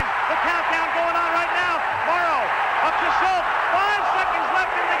Schultz, 5 seconds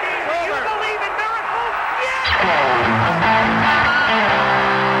left in the game. Do you believe in miracles? Yes!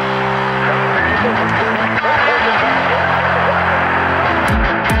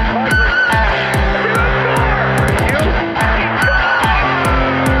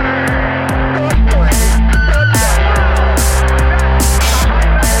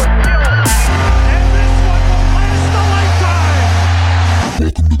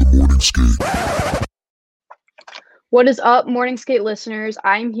 What is up, Morning Skate listeners?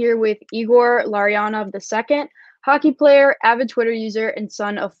 I'm here with Igor Larionov II, hockey player, avid Twitter user, and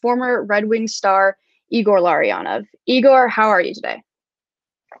son of former Red Wings star Igor Larionov. Igor, how are you today?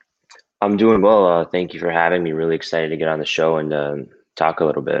 I'm doing well. Thank you for having me. Really excited to get on the show and talk a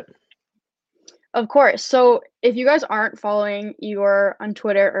little bit. Of course. So if you guys aren't following Igor on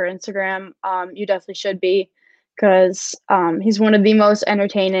Twitter or Instagram, you definitely should be, because he's one of the most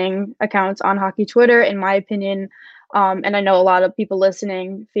entertaining accounts on hockey Twitter, in my opinion. And I know a lot of people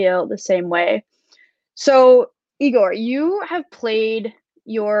listening feel the same way. So, Igor, you have played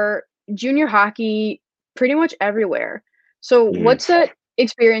your junior hockey pretty much everywhere. So what's that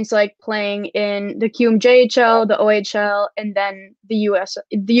experience like playing in the QMJHL, the OHL, and then the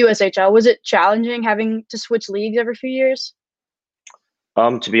USHL? Was it challenging having to switch leagues every few years?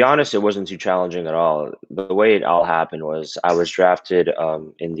 To be honest, it wasn't too challenging at all. The way it all happened was I was drafted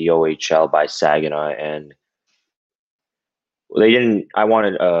in the OHL by Saginaw, and I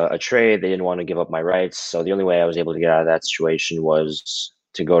wanted a trade. They didn't want to give up my rights. So the only way I was able to get out of that situation was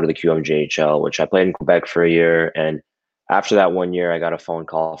to go to the QMJHL, which I played in Quebec for a year. And after that 1 year, I got a phone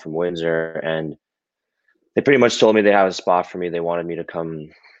call from Windsor, and they pretty much told me they have a spot for me. They wanted me to come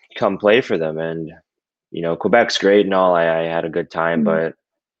play for them. And, you know, Quebec's great and all. I had a good time, but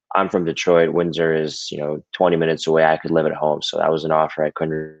I'm from Detroit. Windsor is, 20 minutes away. I could live at home. So that was an offer I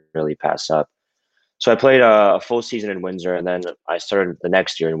couldn't really pass up. So I played a full season in Windsor, and then I started the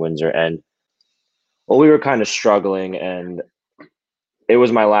next year in Windsor. And we were kind of struggling, and it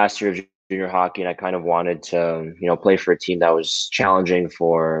was my last year of junior hockey, and I kind of wanted to, play for a team that was challenging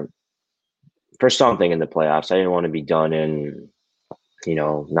for something in the playoffs. I didn't want to be done in,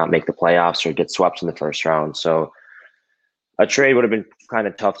 not make the playoffs or get swept in the first round. So a trade would have been kind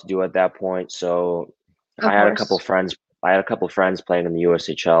of tough to do at that point. So I had a couple friends. Playing in the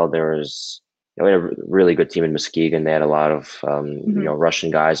USHL. We had a really good team in Muskegon. They had a lot of,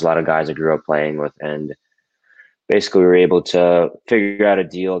 Russian guys, a lot of guys I grew up playing with. And basically we were able to figure out a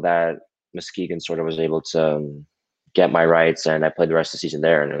deal that Muskegon sort of was able to get my rights. And I played the rest of the season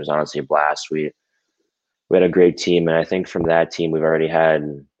there. And it was honestly a blast. We had a great team. And I think from that team, we've already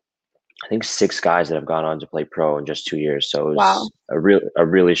had, 6 guys that have gone on to play pro in just 2 years. So it was a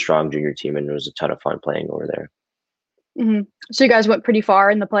really strong junior team. And it was a ton of fun playing over there. Mm-hmm. So you guys went pretty far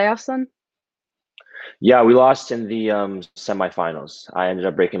in the playoffs then? Yeah, we lost in the semifinals. I ended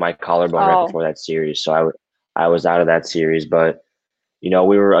up breaking my collarbone right before that series, so I was out of that series. But we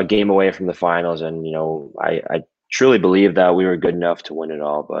were a game away from the finals, and I truly believe that we were good enough to win it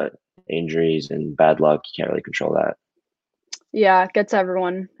all. But injuries and bad luck, you can't really control that. Yeah, it gets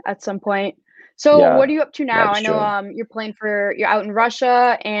everyone at some point. So what are you up to now? I know you're out in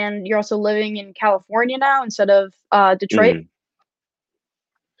Russia, and you're also living in California now instead of Detroit. Mm-hmm.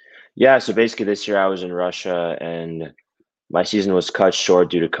 Yeah, so basically this year I was in Russia, and my season was cut short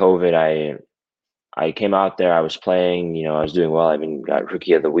due to COVID. I came out there, I was playing, I was doing well. I mean, got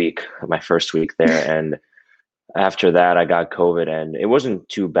rookie of the week my first week there. And after that, I got COVID, and it wasn't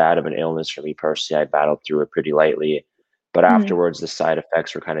too bad of an illness for me personally. I battled through it pretty lightly. But afterwards, the side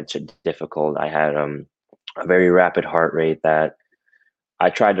effects were kind of difficult. I had a very rapid heart rate that I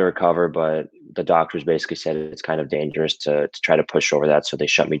tried to recover, but the doctors basically said it's kind of dangerous to try to push over that. So they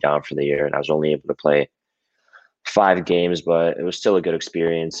shut me down for the year, and I was only able to play 5 games, but it was still a good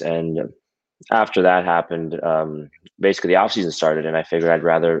experience. And after that happened, basically the off season started, and I figured I'd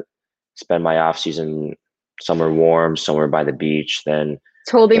rather spend my off season somewhere warm, somewhere by the beach than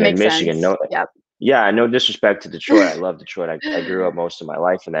makes Michigan. Sense. Yeah, no disrespect to Detroit. I love Detroit. I grew up most of my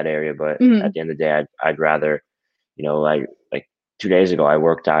life in that area, but at the end of the day, I'd rather, like 2 days ago, I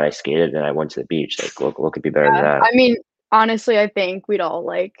worked out, I skated, and I went to the beach. Like, what could be better than that? I mean, honestly, I think we'd all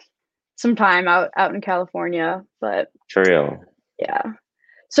like some time out in California, but for real. Yeah.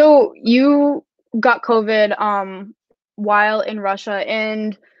 So you got COVID while in Russia,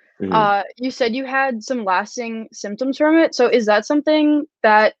 and you said you had some lasting symptoms from it. So is that something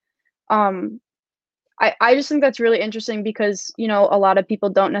that I just think that's really interesting, because a lot of people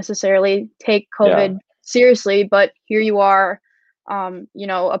don't necessarily take COVID seriously, but here you are,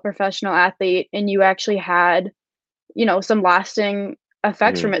 a professional athlete, and you actually had some lasting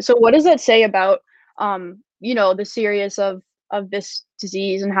effects from it. So what does that say about the serious of this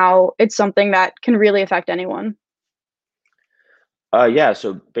disease and how it's something that can really affect anyone. Yeah,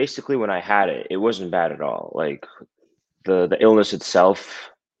 so basically when I had it, it wasn't bad at all. Like the illness itself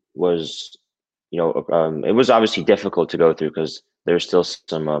was, it was obviously difficult to go through because there's still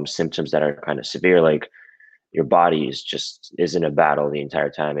some symptoms that are kind of severe. Like your body is in a battle the entire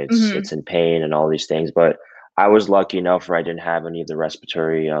time. Mhm. It's in pain and all these things. But I was lucky enough where I didn't have any of the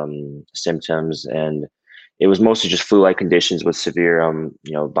respiratory symptoms, and it was mostly just flu-like conditions with severe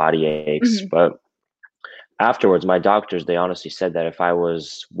body aches. Mhm. But afterwards, my doctors, they honestly said that if I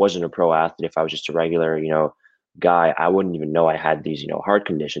wasn't a pro athlete, if I was just a regular, guy, I wouldn't even know I had these, heart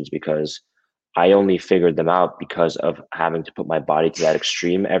conditions because I only figured them out because of having to put my body to that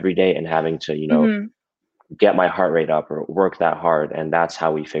extreme every day and having to, Mhm. get my heart rate up or work that hard. And that's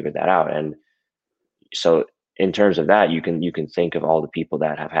how we figured that out. And so in terms of that, you can think of all the people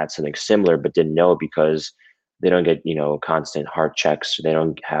that have had something similar but didn't know because they don't get, constant heart checks. They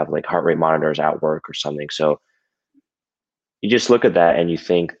don't have like heart rate monitors at work or something. So you just look at that and you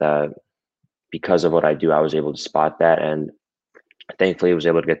think that because of what I do, I was able to spot that, and thankfully was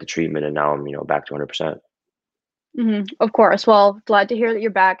able to get the treatment, and now I'm back to 100%. Mhm. Of course. Well, glad to hear that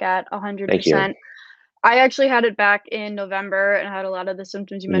you're back at Thank you. 100%. I actually had it back in November and had a lot of the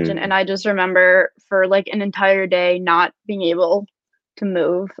symptoms you mentioned, Mhm. and I just remember for, like, an entire day not being able to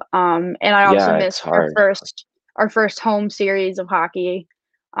move, and I also Yeah, it's missed our hard. first home series of hockey,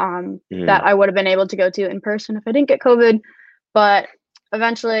 that Mhm. I would have been able to go to in person if I didn't get COVID, but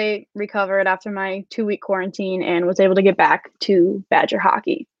eventually recovered after my 2-week quarantine and was able to get back to Badger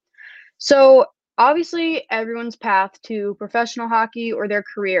hockey. So, obviously, everyone's path to professional hockey or their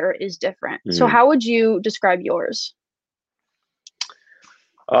career is different. So, Mhm. how would you describe yours?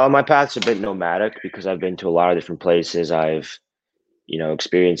 My path's a bit nomadic because I've been to a lot of different places. I've,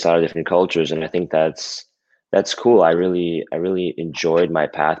 experienced a lot of different cultures, and I think that's cool. I really enjoyed my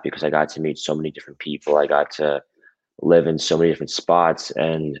path because I got to meet so many different people. I got to live in so many different spots,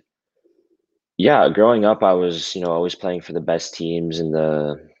 and yeah, growing up, I was, always playing for the best teams, and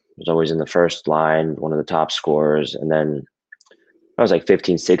was always in the first line, one of the top scorers. And then I was like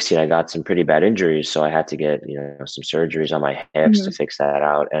 15, 16, I got some pretty bad injuries, so I had to get, some surgeries on my hips to Mhm, fix that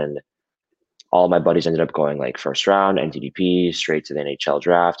out. And all my buddies ended up going like first round, NTDP, straight to the NHL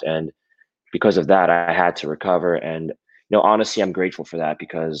draft. And because of that, I had to recover. And, honestly, I'm grateful for that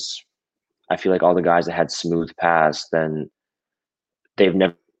because I feel like all the guys that had smooth paths, then they've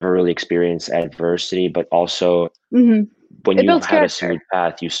never really experienced adversity, but also mhm. when It you've builds had a smooth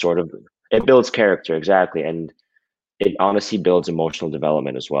character. path, it builds character, exactly. And it honestly builds emotional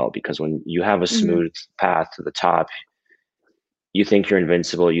development as well, because when you have a Mhm, smooth path to the top, you think you're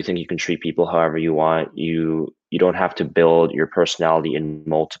invincible, you think you can treat people however you want. You don't have to build your personality in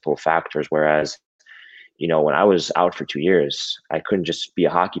multiple factors. Whereas, when I was out for 2 years, I couldn't just be a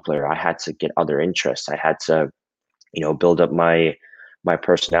hockey player. I had to get other interests. I had to, build up my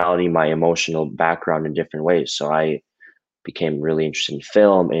personality, my emotional background in different ways. So I became really interested in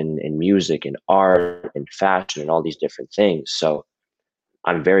film, in music, in art, in fashion, and all these different things. So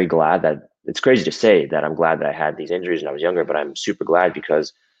I'm very glad that it's crazy to say that I'm glad that I had these injuries when I was younger, but I'm super glad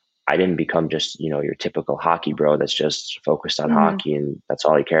because I didn't become just, your typical hockey bro that's just focused on mhm, hockey and that's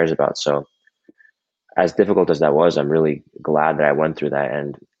all he cares about. So as difficult as that was, I'm really glad that I went through that.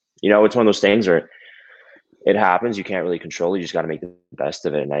 And, it's one of those things where it happens. You can't really control it. You just got to make the best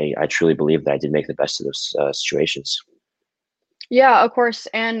of it. And I truly believe that I did make the best of those situations. Yeah, of course,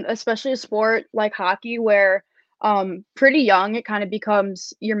 and especially a sport like hockey where, pretty young, it kind of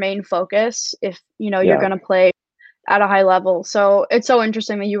becomes your main focus if, you're Yeah, gonna play at a high level. So it's so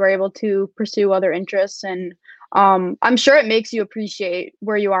interesting that you were able to pursue other interests and I'm sure it makes you appreciate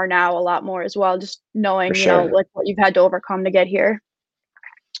where you are now a lot more as well, just for knowing, sure. like what you've had to overcome to get here.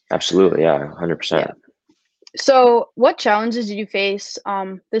 Absolutely. Yeah, Yeah. 100%. So what challenges did you face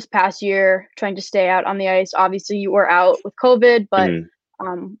this past year trying to stay out on the ice? Obviously you were out with COVID, but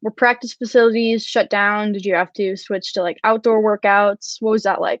Mhm. were practice facilities shut down? Did you have to switch to like outdoor workouts? What was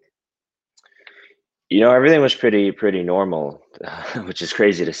that like? Everything was pretty normal, which is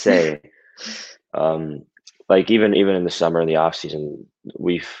crazy to say. Um, like even in the summer in the off season,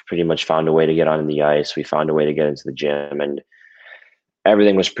 we've pretty much found a way to get on the ice. We found a way to get into the gym, and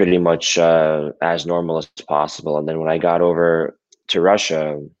everything was pretty much as normal as possible. And then when I got over to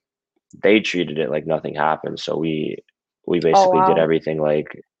Russia, they treated it like nothing happened. So we Oh basically did wow. everything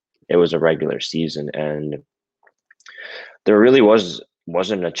like it was a regular season, and there really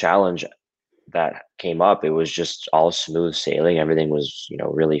wasn't a challenge that came up. It was just all smooth sailing. Everything was,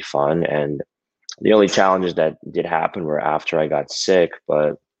 really fun. And the only challenges that did happen were after I got sick.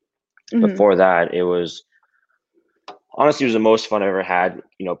 But Hmm. before that, it was Honestly, it was the most fun I've ever had,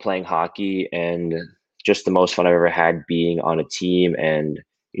 playing hockey, and just the most fun I've ever had being on a team. And,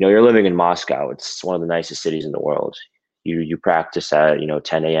 you're living in Moscow. It's one of the nicest cities in the world. You practice at,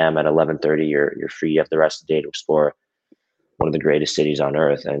 10 a.m. At 11:30, you're free. You have the rest of the day to explore one of the greatest cities on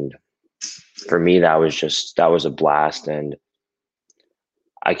earth. And for me, that was a blast. And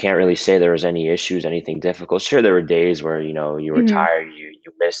I can't really say there was any issues, anything difficult. Sure, there were days where, you were Hmm. tired,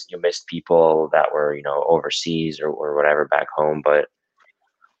 you missed people that were, overseas or whatever back home. But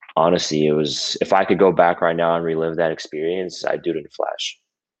honestly, it was, if I could go back right now and relive that experience, I'd do it in a flash.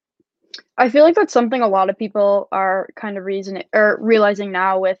 I feel like that's something a lot of people are kind of reasoning or realizing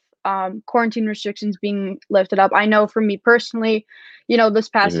now with quarantine restrictions being lifted up. I know for me personally, this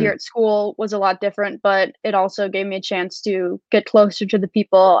past year Hmm. at school was a lot different, but it also gave me a chance to get closer to the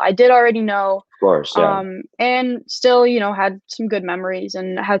people I did already know, Of course, yeah. and still, had some good memories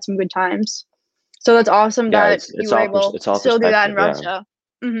and had some good times. So that's awesome Yeah, that it's you it's were all able it's to all still do that perspective, in yeah, Russia.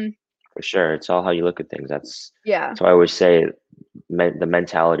 Hmm. for sure. It's all how you look at things. Yeah, That's why I always say the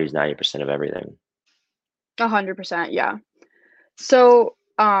mentality is 90% of everything. 100%. Yeah. So,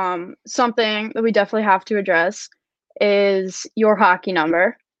 something that we definitely have to address is your hockey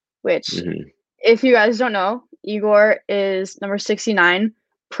number, which, Hmm. if you guys don't know, Igor is number 69,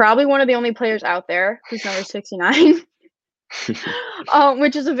 probably one of the only players out there who's number 69,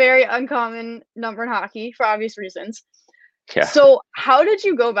 which is a very uncommon number in hockey for obvious reasons. Yeah. So, how did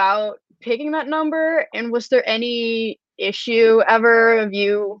you go about picking that number, and was there any issue ever of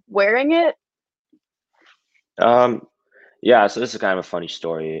you wearing it? Um, yeah, so this is kind of a funny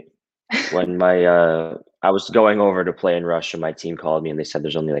story. When I was going over to play in Russia, my team called me and they said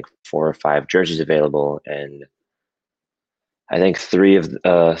there's only like 4 or 5 jerseys available, and I think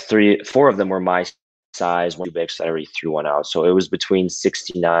four of them were my size, one too big, so I already threw one out. So it was between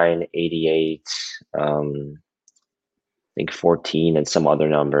 69, 88, I think 14, and some other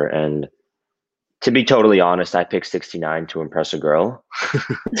number. And to be totally honest, I picked 69 to impress a girl,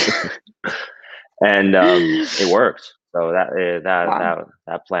 and it worked. So Wow.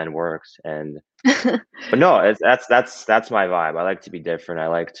 that plan worked. And but no, that's my vibe. I like to be different. I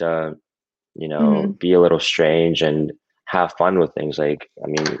like to, Mhm. be a little strange and have fun with things. Like, I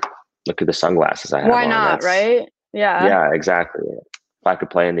mean, look at the sunglasses I have Why on. not, That's right? Yeah. Yeah, exactly. If I could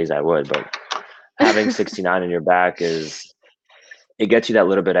play in these, I would. But having 69 in your back it gets you that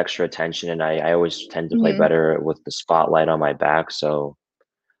little bit extra attention. And I always tend to play Mhm. better with the spotlight on my back. So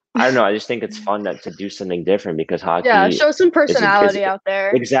I don't know. I just think it's fun to do something different because Yeah, hockey show some is personality out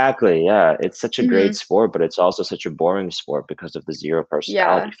there. exactly, yeah. It's such a great Mhm. sport, but it's also such a boring sport because of the zero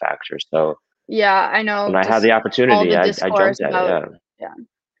personality Yeah. factor. So Yeah, I know when I had just the all opportunity, the I discourse jumped at it. about, Yeah, yeah,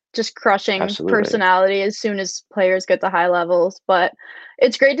 just crushing absolutely. personality as soon as players get to high levels, but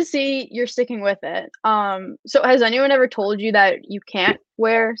it's great to see you're sticking with it. So has anyone ever told you that you can't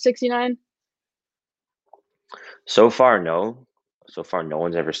wear 69? So far, no. So far, no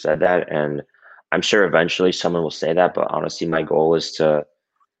one's ever said that, and I'm sure eventually someone will say that. But honestly, my goal is to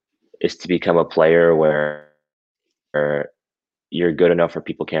become a player where you're good enough where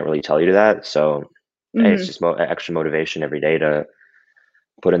people can't really tell you that. So hey, it's Mhm. just extra motivation every day to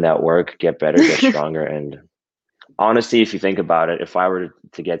put in that work, get better, get stronger. And honestly, if you think about it, if I were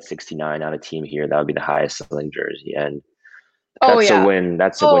to get 69 on a team here, that would be the highest selling jersey, and Oh, that's a yeah. win.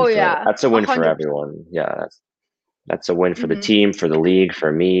 That's a win Oh, for yeah. that's a win for 100%. everyone. Yeah, that's a win for the Mhm. team, for the league,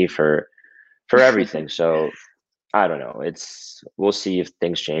 for me, for everything. So I don't know. We'll see if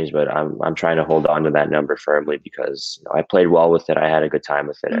things change, but I'm trying to hold on to that number firmly because I played well with it. I had a good time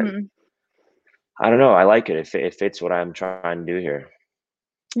with it, and Mhm. I don't know. I like it. It fits what I'm trying to do here.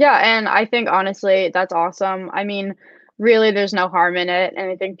 Yeah, and I think honestly, that's awesome. I mean, really there's no harm in it, and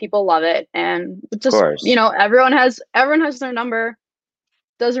I think people love it, and it Of just, course, everyone has their number.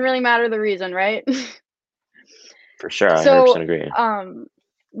 Doesn't really matter the reason, right? for sure. I So, 100% agree. um,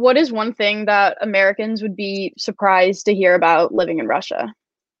 what is one thing that Americans would be surprised to hear about living in Russia?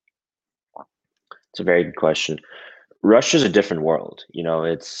 It's a very good question. Russia's a different world.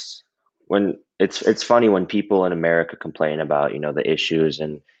 It's funny when people in America complain about, the issues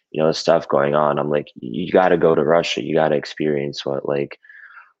and, the stuff going on. I'm like, you got to go to Russia. You got to experience what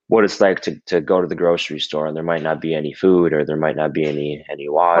it's like to go to the grocery store and there might not be any food or there might not be any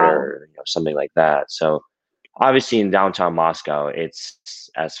water Wow. or, something like that. So obviously in downtown Moscow, it's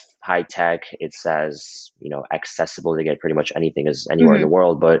as high tech, it's as, accessible to get pretty much anything as anywhere in the Mhm.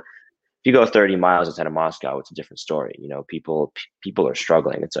 world. But if you go 30 miles outside of Moscow, it's a different story. People are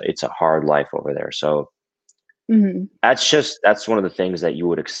struggling. It's a hard life over there. So Mhm. that's one of the things that you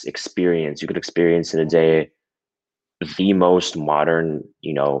would experience. You could experience in a day the most modern,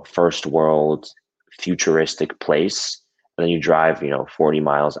 first world futuristic place then you drive, 40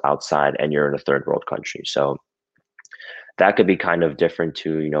 miles outside and you're in a third world country. So that could be kind of different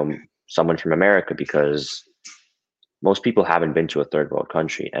to, someone from America, because most people haven't been to a third world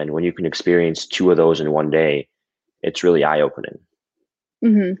country. And when you can experience two of those in one day, it's really eye opening.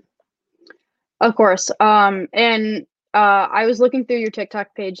 Hmm. Of course. And I was looking through your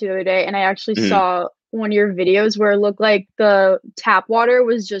TikTok page the other day, and I actually Mhm. saw one of your videos where it looked like the tap water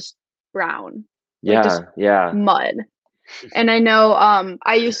was just brown, like just Yeah. Yeah. mud. And I know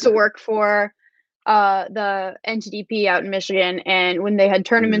I used to work for the NTDP out in Michigan, and when they had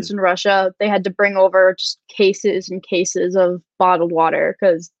tournaments Mhm. in Russia, they had to bring over just cases and cases of bottled water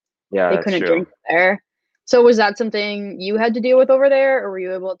because Yeah, they that's couldn't true. drink it there. So was that something you had to deal with over there, or were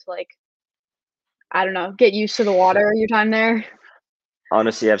you able to, like, I don't know, get used to the water your time there?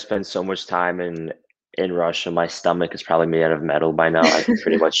 Honestly, I've spent so much time in Russia. My stomach is probably made out of metal by now. I can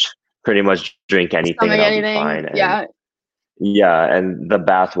pretty much drink anything and Stomach I'll be anything? fine. And Yeah. yeah, and the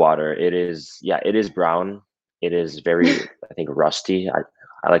bath water, it is brown. It is very, I think, rusty.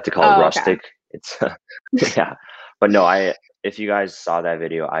 I like to call it Oh, okay. rustic. It's yeah. But no, if you guys saw that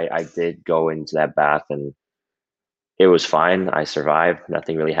video, I did go into that bath and it was fine. I survived.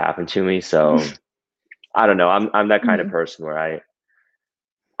 Nothing really happened to me. So I don't know. I'm that kind of Mhm. person where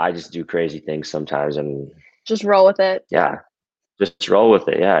I just do crazy things sometimes, and Just roll with it. Yeah. yeah, just roll with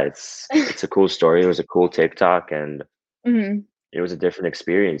it. Yeah, it's a cool story. It was a cool TikTok, and Mhm. it was a different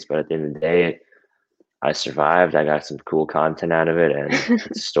experience. But at the end of the day, I survived. I got some cool content out of it, and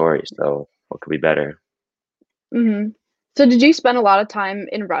it's a story. So what could be better? Mhm. So did you spend a lot of time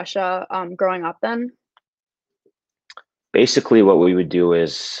in Russia, growing up then? Basically, what we would do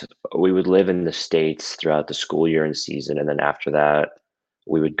is we would live in the States throughout the school year and season, and then after that,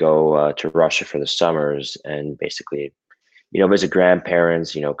 we would go to Russia for the summers and basically, visit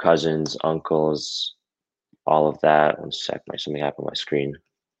grandparents, cousins, uncles, all of that. One sec, something happened on my screen.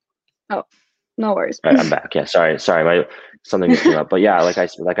 Oh, no worries. All right, I'm back. Yeah, sorry, my something came up. But yeah,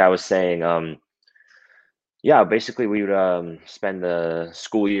 like I was saying, yeah, basically we would spend the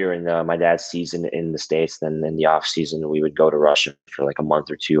school year and my dad's season in the States. Then in the off season, we would go to Russia for like a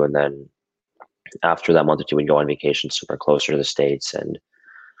month or two, and then after that month or two, we'd go on vacation somewhere closer to the States. And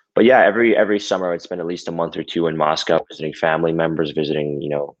but yeah, every summer I'd spend at least a month or two in Moscow visiting family members, visiting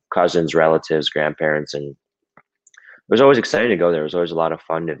cousins, relatives, grandparents, and it was always exciting to go there. It was always a lot of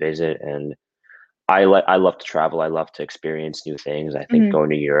fun to visit, and I love to travel. I love to experience new things. I think Mhm. going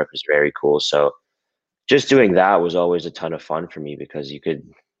to Europe is very cool. So just doing that was always a ton of fun for me because you could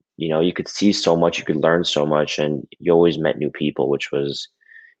see so much, you could learn so much, and you always met new people, which was,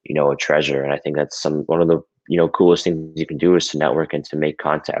 a treasure. And I think that's one of the, coolest things you can do is to network and to make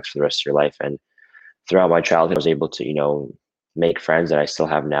contacts for the rest of your life. And throughout my childhood, I was able to, make friends that I still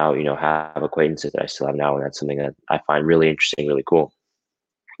have now, have acquaintances that I still have now. And that's something that I find really interesting, really cool.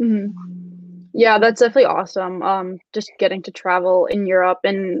 Mhm. Yeah, that's definitely awesome. Just getting to travel in Europe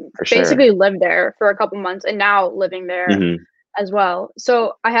and For sure. basically live there for a couple months and now living there Hmm. as well.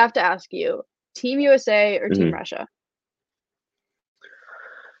 So I have to ask you, Team USA or Team Hmm. Russia?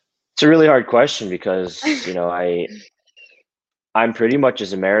 It's a really hard question because, I'm pretty much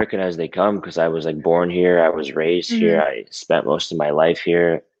as American as they come because I was like born here, I was raised here, Mhm. I spent most of my life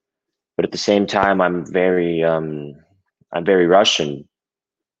here. But at the same time, I'm very Russian.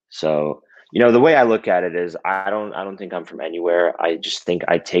 So, the way I look at it is I don't think I'm from anywhere. I just think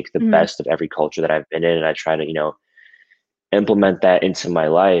I take the Mhm. best of every culture that I've been in and I try to, implement that into my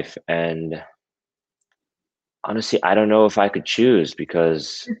life. And honestly, I don't know if I could choose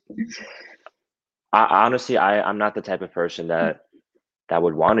because I'm not the type of person that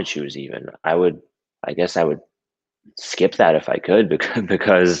would want to choose even. I guess I would skip that if I could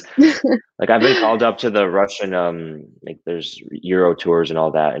because like I've been called up to the Russian like there's Euro tours and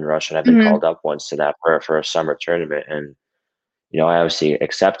all that in Russia. And I've been Mhm. called up once to that for a summer tournament, and I obviously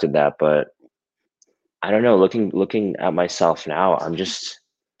accepted that. But I don't know. Looking at myself now,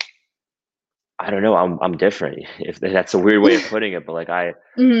 I don't know. I'm different. If that's a weird way of putting it, but like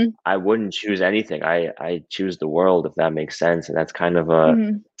Mhm. I wouldn't choose anything. I choose the world if that makes sense, and that's kind of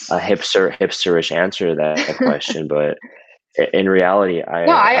Mhm. a hipsterish answer to that question, but in reality,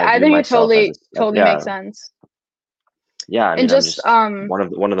 No, I I view think it myself as totally makes yeah, sense. yeah. I And mean, I'm just just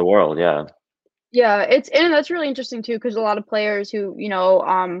one of the world. Yeah. yeah, and that's really interesting too, because a lot of players who,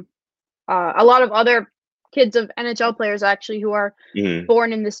 a lot of other kids of NHL players actually who are Hmm.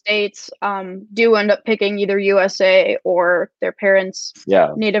 born in the States, do end up picking either USA or their parents'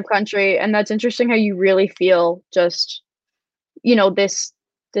 Yeah. native country, and that's interesting how you really feel just,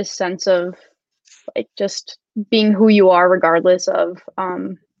 this sense of, like, just being who you are regardless of,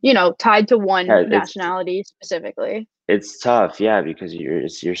 tied to one Yeah, nationality specifically. it's tough, yeah, because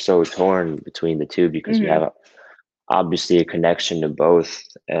you're so torn between the two because you Mhm. have obviously a connection to both,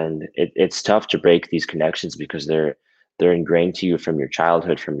 and it's tough to break these connections because they're ingrained to you from your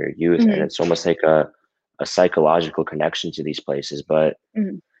childhood, from your youth, and Mhm. it's almost like a psychological connection to these places. But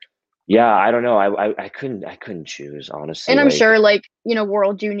Mhm. yeah, I don't know. I couldn't choose, honestly. And I'm Like, sure, like,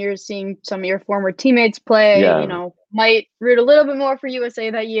 World Juniors, seeing some of your former teammates play, yeah. might root a little bit more for USA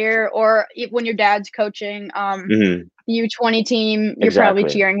that year, or when your dad's coaching Hmm. the U20 team, you're probably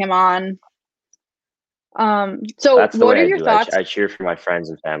Exactly. cheering him on. So That's the what are way I your do. I, thoughts? I cheer for my friends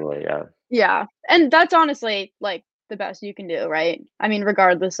and family. Yeah, Yeah, and that's honestly, like, the best you can do, right? I mean,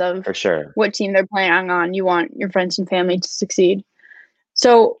 regardless of for sure. what team they're playing on, you want your friends and family to succeed.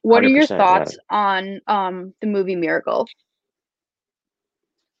 So, what are your 100%. Yeah. thoughts on, the movie Miracle?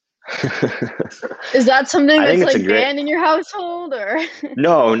 Is that something I think that's, it's a like, great. banned in your household, or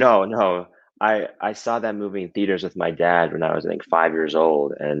No, no, no. I saw that movie in theaters with my dad when I was, I think, 5 years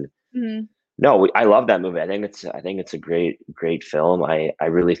old, and Mhm. no, I love that movie. I think it's a great film. I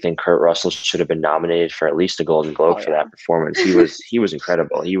really think Kurt Russell should have been nominated for at least a Golden Oh, Globe for yeah. that performance. He was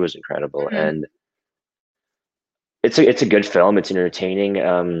incredible. He was incredible, Mhm. and it's a good film. It's entertaining.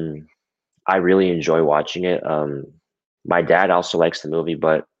 I really enjoy watching it. My dad also likes the movie,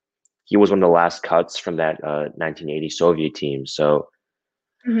 but he was one of the last cuts from that 1980 Soviet team. So,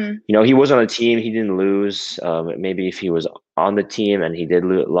 Mhm. he was on a team. He didn't lose. Maybe if he was on the team and he did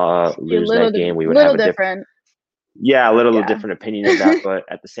Be a lose that game, we would have little a different, different. yeah, a little Yeah. different opinion of that. But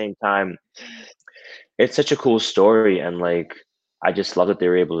at the same time, it's such a cool story, and like I just love that they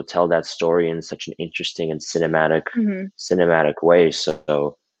were able to tell that story in such an interesting and Mhm. cinematic way.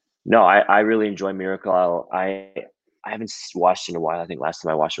 So, no, I really enjoy Miracle. I haven't watched it in a while. I think last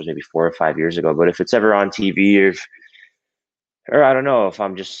time I watched it was maybe 4 or 5 years ago. But if it's ever on TV, or I don't know, if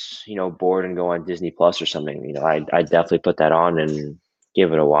I'm just bored and go on Disney Plus or something, I definitely put that on and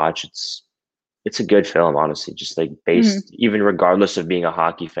give it a watch. It's a good film, honestly. Just like Mhm. based, even regardless of being a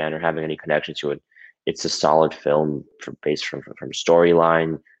hockey fan or having any connection to it, it's a solid film based from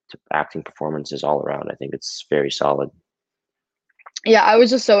storyline to acting performances all around. I think it's very solid. Yeah, I was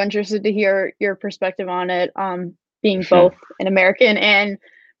just so interested to hear your perspective on it, being Mhm. both an American and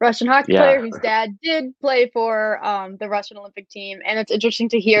Russian hockey Yeah. player whose dad did play for, the Russian Olympic team, and it's interesting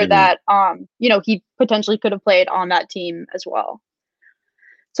to hear Hmm. that, he potentially could have played on that team as well.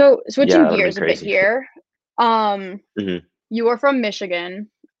 So, Yeah, switching that would have been gears a bit crazy. here, um, Hmm. you are from Michigan.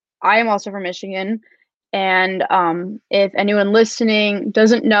 I am also from Michigan, and, if anyone listening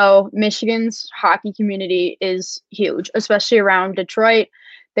doesn't know, Michigan's hockey community is huge, especially around Detroit.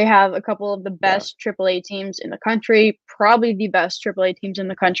 They have a couple of the Yeah, best AAA teams in the country, probably the best AAA teams in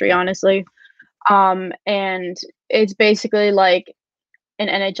the country, honestly. And it's basically like an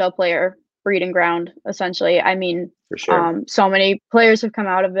NHL player breeding ground, essentially. I mean, for sure. so many players have come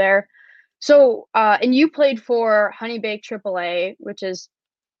out of there. So, and you played for Honey Bake AAA, which is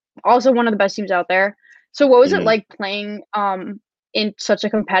also one of the best teams out there. So what was it Hmm. like playing, in such a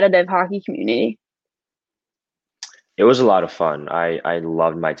competitive hockey community? It was a lot of fun. I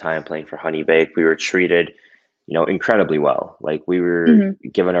loved my time playing for Honey Bake. We were treated, incredibly well. Like we were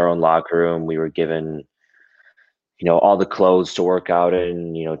Mhm, given our own locker room. We were given, all the clothes to work out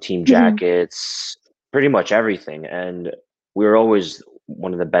in, team mhm, jackets, pretty much everything. And we were always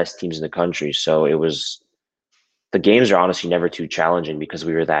one of the best teams in the country. So the games are honestly never too challenging because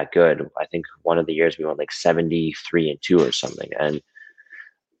we were that good. I think one of the years we went like 73-2 or something. And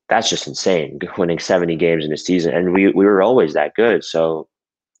that's just insane, winning 70 games in a season. And we were always that good. So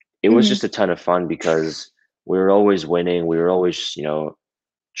it was mhm. just a ton of fun because we were always winning. We were always,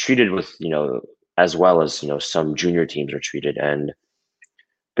 treated with, as well as, some junior teams are treated. And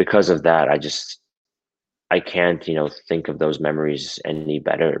because of that, I can't, think of those memories any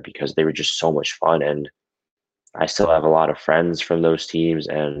better because they were just so much fun. And I still have a lot of friends from those teams.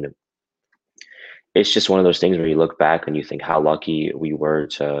 And it's just one of those things where you look back and you think how lucky we were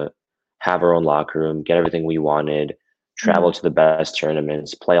to have our own locker room, get everything we wanted, travel Mhm. to the best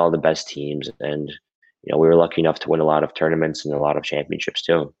tournaments, play all the best teams. And, we were lucky enough to win a lot of tournaments and a lot of championships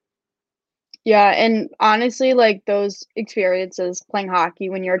too. Yeah, and honestly, like, those experiences playing hockey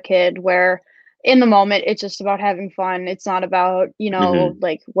when you're a kid where in the moment, it's just about having fun. It's not about, Hmm.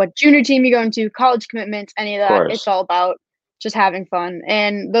 like, what junior team you go into, college commitments, any of Of that. It's course. all about just having fun,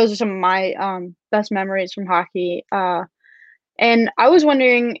 and those are some of my, best memories from hockey. And I was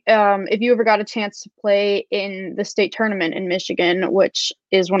wondering, if you ever got a chance to play in the state tournament in Michigan, which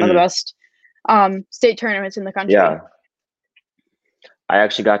is one of the Hmm. best, state tournaments in the country. Yeah. I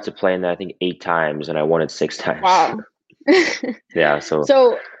actually got to play in that, I think, 8 times and I won it 6 times. Wow. Yeah, so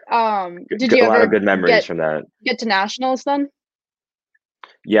So, did you a lot of ever good memories get from that. get to nationals then?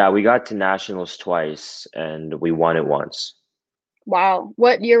 Yeah, we got to nationals twice and we won it once. Wow.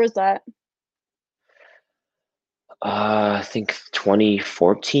 What year was that? I think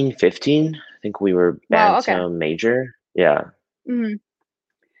 2014, 15. I think we were Wow, okay. Bantam Major. Yeah, Mhm.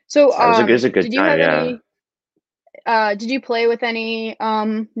 So, it was a good did you time. have Yeah. any did you play with any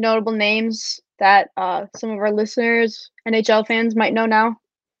notable names that some of our listeners, NHL fans might know now?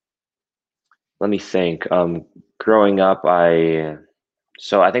 Let me think. Growing up, I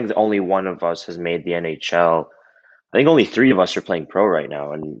think only one of us has made the NHL. I think only three of us are playing pro right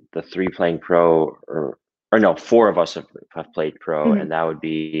now, and the three playing pro, or no, four of us have played pro, Mhm. and that would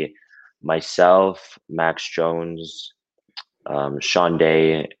be myself, Max Jones, Sean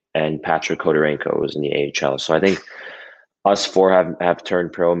Day, and Patrick Kodorenko was in the AHL. So I think us four have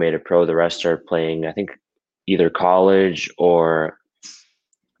turned pro, made it pro. The rest are playing, I think, either college or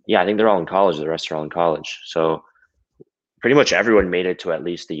yeah, I think they're all in college. The rest are all in college. So pretty much everyone made it to at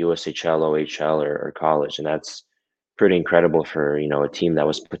least the USHL, OHL, or college, and that's pretty incredible for a team that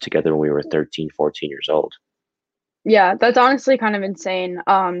was put together when we were 13, 14 years old. Yeah, that's honestly kind of insane.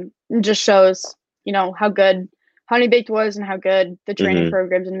 It just shows, how good Honey Baked was and how good the training Hmm.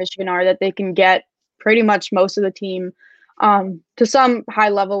 programs in Michigan are that they can get pretty much most of the team to some high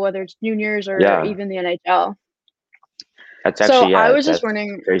level, whether it's juniors or Yeah, even the NHL. that's So actually I yeah, was just that's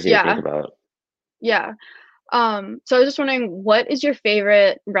wondering, crazy to think yeah, about. yeah. So I was just wondering, what is your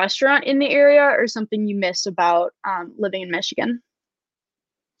favorite restaurant in the area or something you miss about living in Michigan?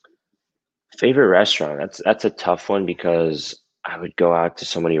 Favorite restaurant? That's a tough one because I would go out to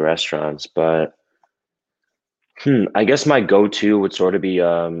so many restaurants, but I guess my go-to would sort of be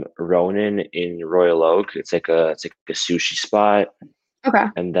Ronin in Royal Oak. It's like a sushi spot, Okay.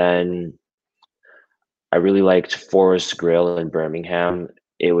 and then I really liked Forest Grill in Birmingham.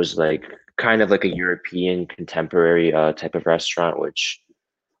 It was like kind of like a European contemporary type of restaurant, which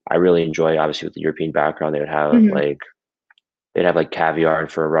I really enjoy. Obviously, with the European background, Hmm. they'd have like caviar,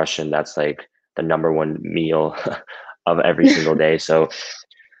 and for a Russian, that's like the number one meal of every single day. So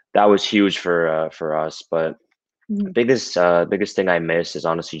that was huge for us. But biggest thing I miss is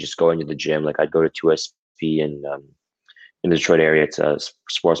honestly just going to the gym. Like I'd go to 2SP in the Detroit area. It's a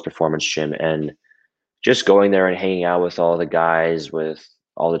sports performance gym, and just going there and hanging out with all the guys, with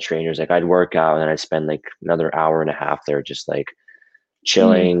all the trainers. Like I'd work out and then I'd spend like another hour and a half there, just like Hmm.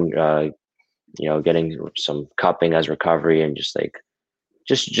 chilling, getting some cupping as recovery, and just like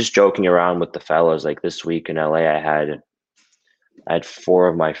just joking around with the fellows. Like this week in LA, I had four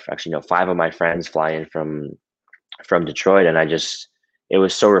of my actually no five of my friends fly in from Detroit, and it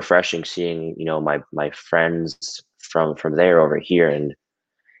was so refreshing seeing my friends from there over here, and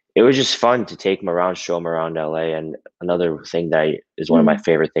it was just fun to take them around, show them around LA. And another thing is one of my Hmm.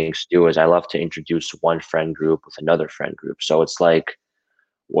 favorite things to do is I love to introduce one friend group with another friend group. So it's like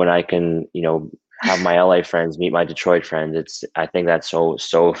when I can, have my LA friends meet my Detroit friends. I think that's so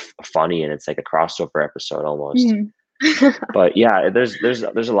funny, and it's like a crossover episode almost. Hmm. But yeah, there's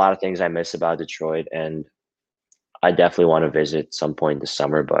a lot of things I miss about Detroit, and I definitely want to visit some point this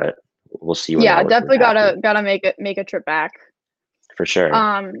summer, but we'll see when Yeah, that would definitely happen gotta make a trip back. for sure.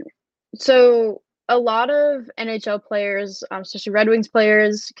 Um, so a lot of NHL players, especially Red Wings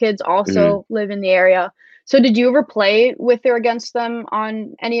players, kids Mhm. also live in the area. So did you ever play with or against them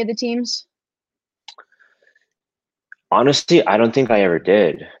on any of the teams? Honestly, I don't think I ever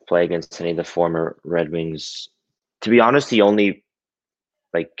did play against any of the former Red Wings. To be honest, the only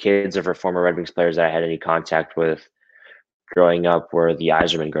like kids of our former Red Wings players that I had any contact with growing up were the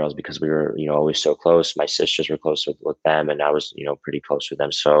Iserman girls because we were, always so close. My sisters were close with them, and I was, pretty close with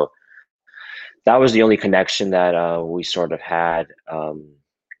them. So that was the only connection that we sort of had.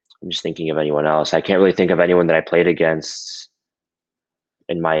 I'm just thinking of anyone else. I can't really think of anyone that I played against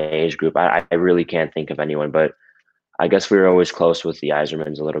in my age group. I really can't think of anyone, but I guess we were always close with the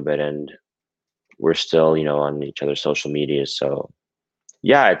Isermans a little bit, and we're still, on each other's social medias. So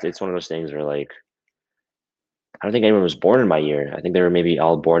yeah, it's one of those things where like I don't think anyone was born in my year. I think they were maybe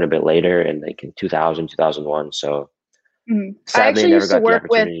all born a bit later in like in 2000, 2001. So Mhm. I sadly, I actually never used to got the work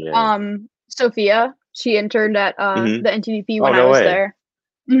with opportunity to. Sophia. She interned at Hmm. the NTDP Oh when I no was way. there.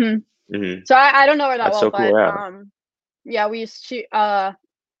 Hmm. Hmm. So I don't know her that That's well, so cool. but Yeah. yeah,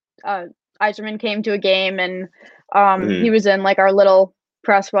 uh Eiserman came to a game and he Hmm. was in like our little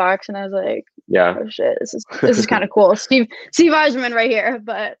press box and I was like, Yeah. oh shit, this is kind of cool. Steve Eiserman right here.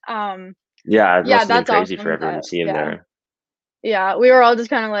 But Yeah, it yeah, must have been that's crazy for awesome everyone to that see him yeah. there. Yeah, we were all just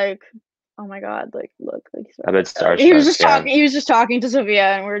kind of like, oh my god, like look, like A bit he was starstruck. just Yeah. talking to Sophia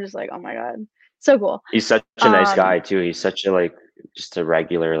and we are just like, oh my god. So cool. He's such a nice guy too. He's such a just a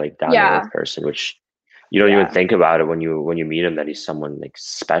regular down to Yeah, earth person, which you don't even yeah, think about it when you meet him that he's someone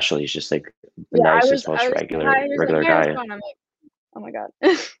special. He's just the yeah. nicest, I most was saying hi. He was like, regular "Hey, how's it guy. going?" I'm like, "Oh my god,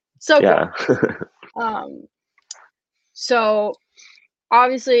 so cool." Yeah. Um, so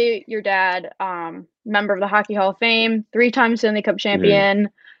obviously your dad, member of the Hockey Hall of Fame, 3-time Stanley Cup Mhm. champion,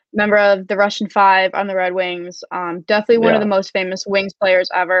 member of the Russian Five on the Red Wings. Definitely one of the Yeah. most famous Wings players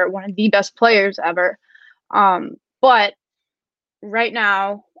ever, one of the best players ever. But right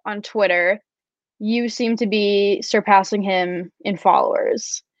now on Twitter, you seem to be surpassing him in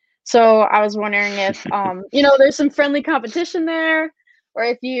followers. So I was wondering if there's some friendly competition there, or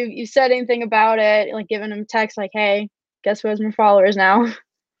if you said anything about it, like giving him a text like, "Hey, guess who has more followers now?"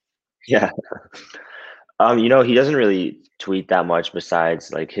 Yeah. He doesn't really tweet that much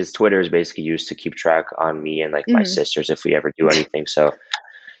besides his Twitter is basically used to keep track on me and my Mhm. sisters if we ever do anything. So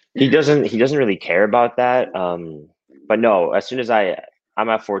he doesn't really care about that. But no, as soon as I'm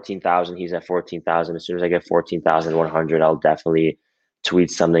at 14,000, he's at 14,000. As soon as I get 14,100, I'll definitely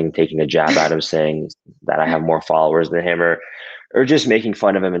tweet something taking a jab at him saying that I have more followers than him or just making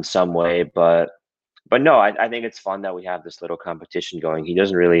fun of him in some way. But no, I think it's fun that we have this little competition going. He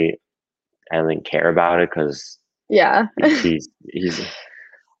doesn't really I don't think care about it because Yeah. he's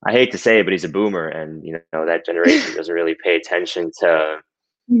I hate to say it, but he's a boomer, and that generation doesn't really pay attention to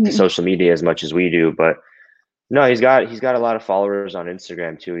Mhm. social media as much as we do. But no, he's got a lot of followers on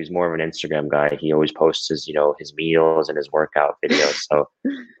Instagram too. He's more of an Instagram guy. He always posts his meals and his workout videos. So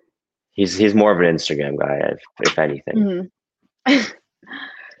he's more of an Instagram guy, if anything. Mhm.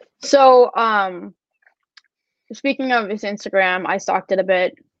 So, speaking of his Instagram, I stalked it a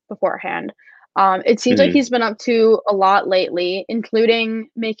bit beforehand. It seems like Hmm. he's been up to a lot lately, including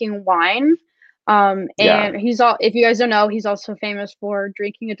making wine. Yeah, And if you guys don't know, he's also famous for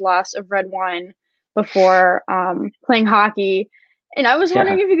drinking a glass of red wine before playing hockey. And I was yeah.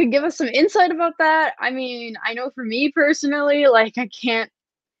 wondering if you could give us some insight about that. I mean, I know for me personally, I can't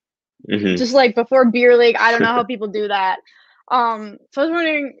Hmm. just before beer league, I don't know how people do that. So I was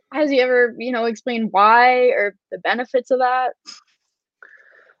wondering, has he ever, explained why or the benefits of that?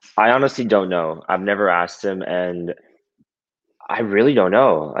 I honestly don't know. I've never asked him, and I really don't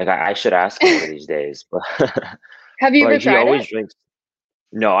know. I should ask him one of these days, but Have you ever he tried it? always drinks.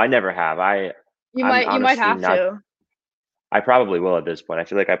 No, I never have. I'm You might honestly have not. to. I probably will at this point. I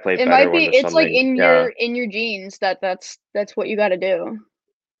feel like I play It better might when be there's it's like something. Yeah, in your genes that's what you got to do.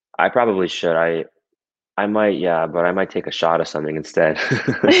 I probably should. I might. Yeah, but I might take a shot of something instead.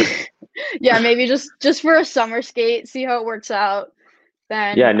 Yeah, maybe just for a summer skate, see how it works out.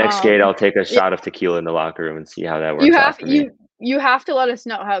 Yeah, Then next skate I'll take a yeah, shot of tequila in the locker room and see how that works out for me. you have to let us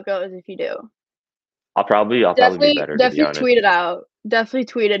know how it goes if you do. I'll probably be better, to be Definitely honest. tweet it out. Definitely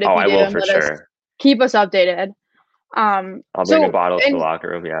tweet it if Oh, you I do will and for let us sure. keep us updated. I'll bring a So bottle to the and locker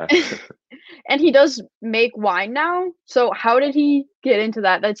room. Yeah. and he does make wine now. So how did he get into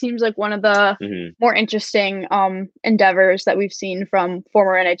that? That seems like one of the Hmm. more interesting endeavors that we've seen from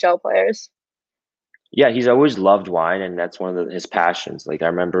former NHL players. Yeah, he's always loved wine, and that's one of his passions. I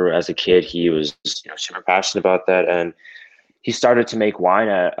remember as a kid, he was super passionate about that, and he started to make wine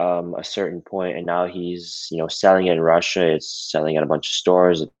at a certain point, and now he's selling it in Russia. It's selling at a bunch of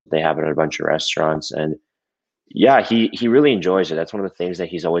stores. They have it at a bunch of restaurants, and yeah, he really enjoys it. That's one of the things that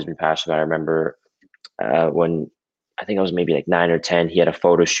he's always been passionate about. I remember when I think I was maybe 9 or 10, he had a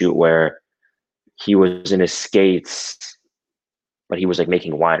photo shoot where he was in his skates, but he was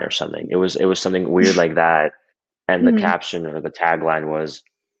making wine or something. It was something weird like that, and the Mhm. caption or the tagline was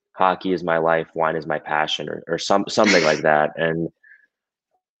 "Hockey is my life, wine is my passion," or something like that, and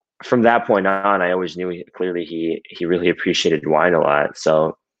from that point on, I always knew clearly he really appreciated wine a lot.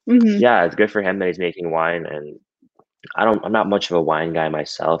 So Mhm. yeah, it's good for him that he's making wine. And I'm not much of a wine guy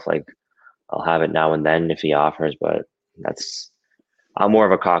myself. I'll have it now and then if he offers, but that's I'm more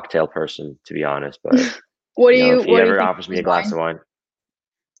of a cocktail person, to be honest. But if he What do you ever think offers of me his a glass wine? of wine,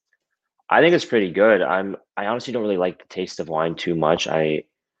 I think it's pretty good. I honestly don't really like the taste of wine too much. I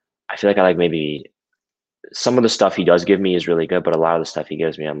feel like I like maybe some of the stuff he does give me is really good, but a lot of the stuff he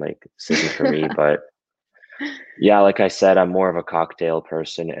gives me, I'm like, this isn't for me. But yeah, like I said, I'm more of a cocktail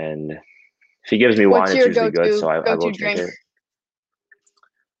person, and if he gives me What's wine, it's your usually good, so I go will to drink drink? it.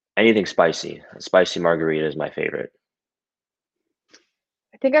 Anything spicy. A spicy margarita is my favorite.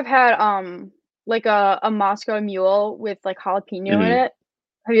 I think I've had like a Moscow Mule with jalapeno in Hmm. it.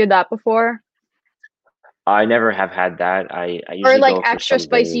 Have you had that before? I never have had that. I Or usually like go for extra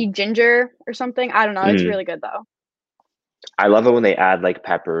something. spicy ginger or something? I don't know. It's Mhm. really good though. I love it when they add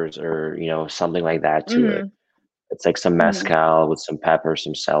peppers or something like that to it. Mhm. It's like some Mhm. mezcal with some pepper,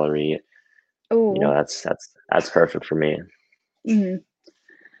 some celery. Oh. That's perfect for me. Hmm.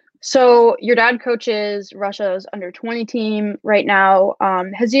 So your dad coaches Russia's under 20 team right now.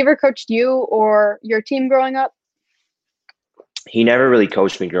 Has he ever coached you or your team growing up? He never really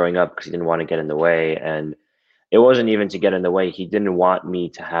coached me growing up because he didn't want to get in the way, and it wasn't even to get in the way. He didn't want me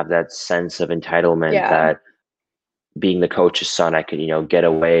to have that sense of entitlement Yeah. that being the coach's son, I could, get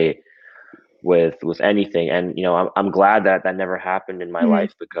away with anything. And I'm glad that that never happened in my Hmm.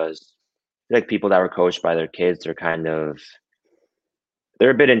 life, because like people that were coached by their kids are they're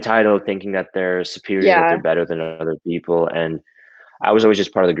a bit entitled, thinking that they're superior, that they're Yeah. better than other people. And I was always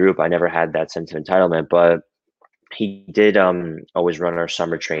just part of the group. I never had that sense of entitlement, but he did always run our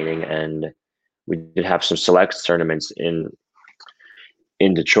summer training, and we did have some select tournaments in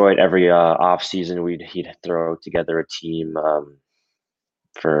Detroit every off season. He'd throw together a team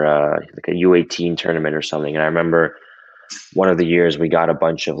for like a U18 tournament or something. And I remember one of the years we got a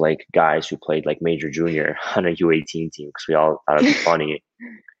bunch of like guys who played like major junior on a U18 team because we all thought it'd be funny.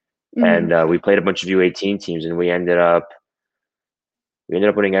 Hmm. And we played a bunch of U18 teams, and we ended up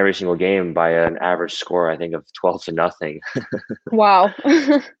winning every single game by an average score, I think, of 12-0. Wow.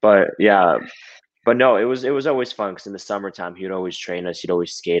 But yeah, but no, it was always fun because in the summertime he'd always train us, he'd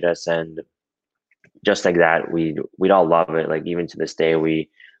always skate us, and just like that, we'd all love it. Like even to this day, we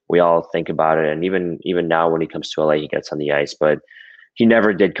all think about it, and even now when he comes to LA, he gets on the ice. But he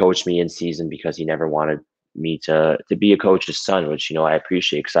never did coach me in season because he never wanted me to be a coach's son, which I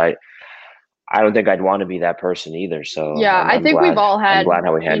appreciate, because I don't think I'd want to be that person either. So Yeah, I'm I I'm think we've glad all I'm had, glad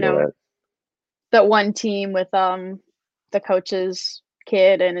how we handle it. that one team with the coach's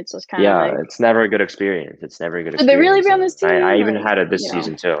kid, and it's just kind of Yeah, like, it's never a good experience. It's never a good should they really experience, be on and this I team? even Like, had it this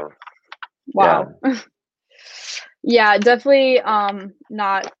season too. Yeah. wow. Yeah, definitely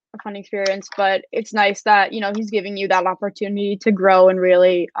not a fun experience, but it's nice that, he's giving you that opportunity to grow and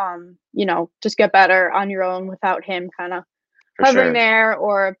really just get better on your own without him kind of For hovering sure. there,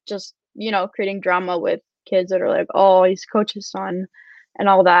 or just, creating drama with kids that are like, "Oh, he's coach's son," and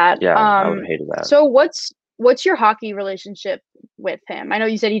all that. Yeah, I would have hated that. So what's your hockey relationship with him? I know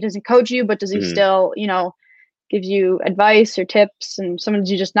you said he doesn't coach you, but does he Mhm. still, gives you advice or tips, and sometimes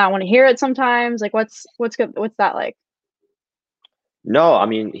you just not want to hear it sometimes? Like what's good, what's that like? No, I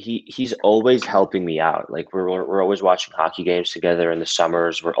mean he's always helping me out. Like we're always watching hockey games together in the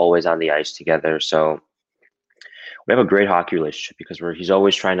summers. We're always on the ice together. So we have a great hockey relationship because he's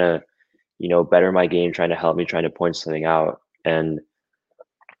always trying to, better my game, trying to help me, trying to point something out. And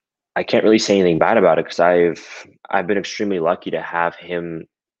I can't really say anything bad about it because I've been extremely lucky to have him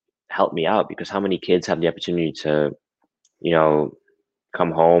help me out, because how many kids have the opportunity to, you know,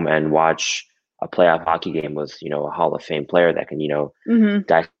 come home and watch a playoff hockey game with, a Hall of Fame player that can, Mhm.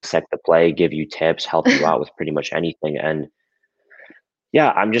 dissect the play, give you tips, help you out with pretty much anything. And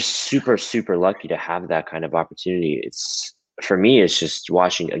yeah, I'm just super, super lucky to have that kind of opportunity. It's for me, it's just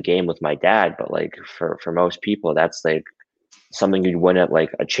watching a game with my dad, but like for most people, that's like something you'd win at like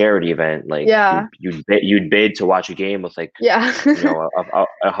a charity event. Like Yeah. you'd bid to watch a game with like, Yeah.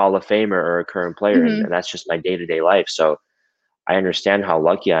 a Hall of Famer or a current player, and, Mhm. and that's just my day to day life. So I understand how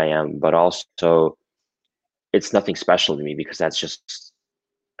lucky I am, but also it's nothing special to me because that's just,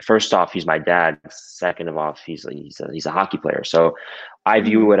 first off, he's my dad. Second of all, he's a hockey player. So I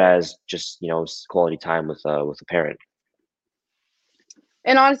view Mhm. it as just quality time with a parent.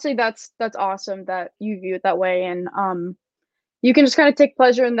 And honestly, that's awesome that you view it that way, and you can just kind of take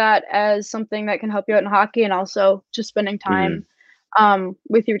pleasure in that as something that can help you out in hockey, and also just spending Hmm. time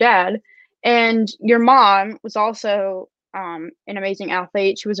with your dad. And your mom was also an amazing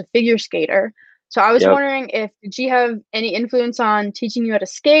athlete. She was a figure skater. So I was Yep. wondering, if did she have any influence on teaching you how to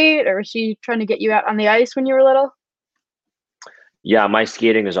skate, or was she trying to get you out on the ice when you were little? Yeah, my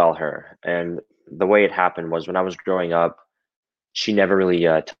skating is all her. And the way it happened was when I was growing up, she never really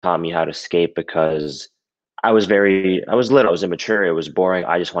taught me how to skate because I was little, I was immature, it was boring.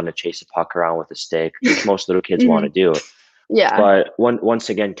 I just wanted to chase a puck around with a stick, which most little kids want Hmm. to do. Yeah. But once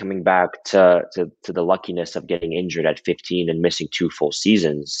again, coming back to the luckiness of getting injured at 15 and missing 2 full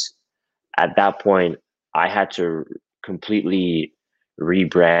seasons, at that point, I had to completely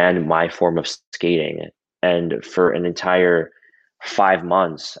rebrand my form of skating. And for an entire 5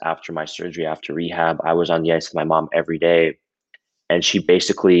 months after my surgery, after rehab, I was on the ice with my mom every day. And she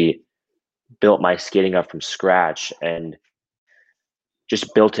basically built my skating up from scratch and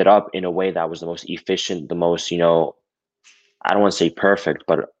just built it up in a way that was the most efficient, the most, I don't want to say perfect,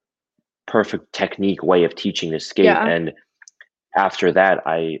 but perfect technique way of teaching to skate. Yeah. And after that,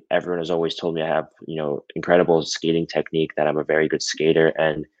 I everyone has always told me I have, incredible skating technique, that I'm a very good skater.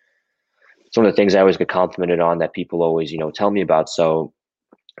 And it's one of the things I always get complimented on, that people always, tell me about. So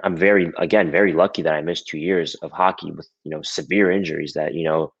I'm very lucky that I missed 2 years of hockey with, severe injuries that,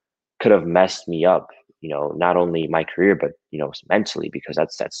 could have messed me up, not only my career, but, mentally, because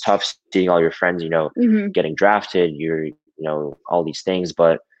that's tough seeing all your friends, Mhm. getting drafted, all these things.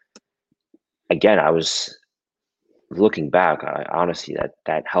 But again, I was looking back, honestly,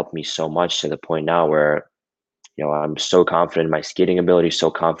 that helped me so much to the point now where, I'm so confident in my skating ability, so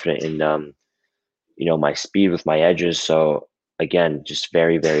confident in, my speed with my edges. So again, just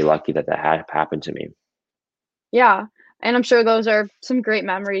very, very lucky that had happened to me. Yeah, and I'm sure those are some great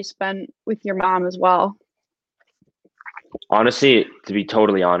memories spent with your mom as well. Honestly, to be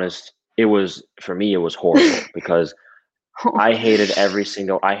totally honest, for me, it was horrible because I hated every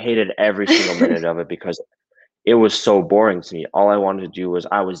single minute of it because it was so boring to me. All I wanted to do was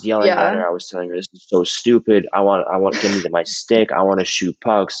I was yelling at Yeah. her. I was telling her this is so stupid. Give me my stick. I want to shoot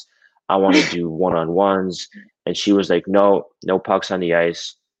pucks. I want to do one-on-ones. And she was like, no, no pucks on the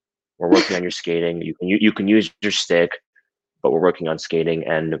ice. We're working on your skating. You can use your stick, but we're working on skating.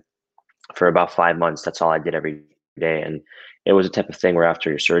 And for about 5 months, that's all I did every day. And it was a type of thing where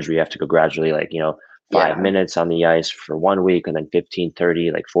after your surgery, you have to go gradually, like, 5 minutes on the ice for 1 week, and then 15, 30,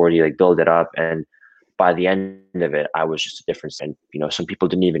 like 40, like build it up. And by the end of it, I was just a difference. And, some people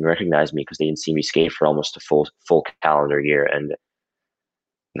didn't even recognize me because they didn't see me skate for almost a full calendar year. And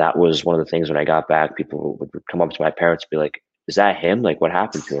that was one of the things when I got back, people would come up to my parents and be like, is that him? Like, what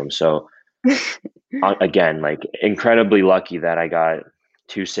happened to him? So again, like incredibly lucky that I got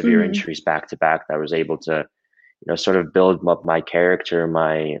two severe Mhm. injuries back to back that I was able to, sort of build up my character,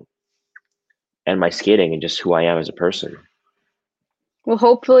 my skating and just who I am as a person. Well,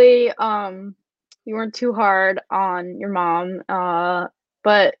 hopefully, you weren't too hard on your mom.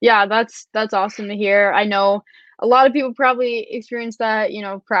 But yeah, that's awesome to hear. I know a lot of people probably experience that,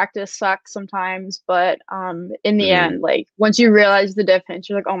 practice sucks sometimes, but in the Hmm. end, like once you realize the difference,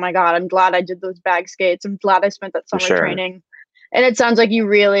 you're like, oh my God, I'm glad I did those bag skates. I'm glad I spent that For summer sure. training. And it sounds like you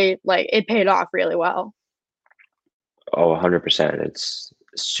really like it paid off really well. Oh, 100%. It's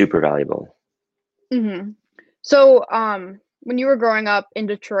super valuable. Hmm. So, when you were growing up in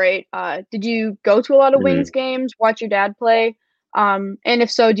Detroit, did you go to a lot of Wings Mhm. games, watch your dad play? And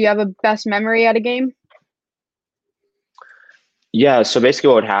if so, do you have a best memory at a game? Yeah, so basically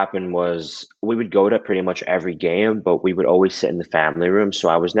what would happen was we would go to pretty much every game, but we would always sit in the family room. So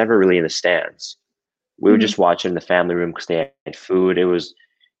I was never really in the stands. We would Mhm. just watch in the family room because they had food. It was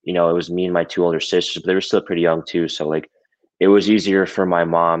me and my two older sisters, but they were still pretty young too. So like it was easier for my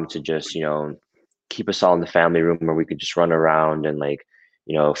mom to just, keep us all in the family room where we could just run around and like,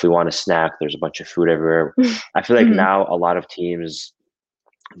 if we want a snack, there's a bunch of food everywhere. I feel like Mhm. now a lot of teams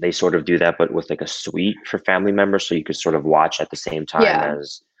they sort of do that, but with like a suite for family members, so you could sort of watch at the same time Yeah.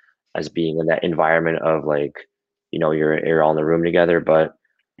 as being in that environment of like, you're all in the room together. But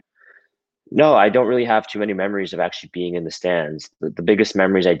no, I don't really have too many memories of actually being in the stands. The biggest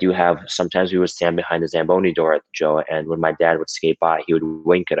memories I do have, sometimes we would stand behind the Zamboni door at Joe, and when my dad would skate by, he would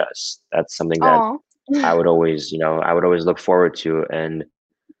wink at us. That's something that Aw. I would always look forward to. And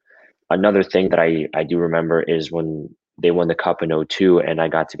another thing that I do remember is when they won the cup in '02 and I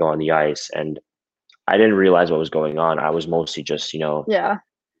got to go on the ice and I didn't realize what was going on. I was mostly just, Yeah.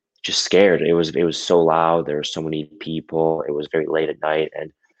 just scared. It was so loud. There were so many people. It was very late at night,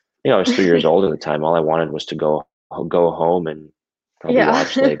 and I was 3 years old at the time. All I wanted was to go home and probably Yeah.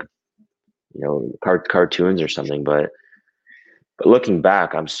 watch like cartoons or something. But looking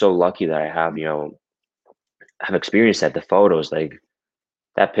back, I'm so lucky that I have experienced that. The photos, like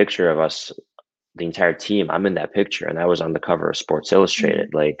that picture of us, the entire team. I'm in that picture, and I was on the cover of Sports Mhm.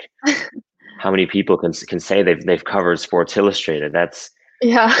 Illustrated. Like, how many people can say they've covered Sports Illustrated?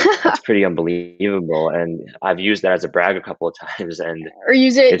 Yeah. That's pretty unbelievable, and I've used that as a brag a couple of times, and Or it's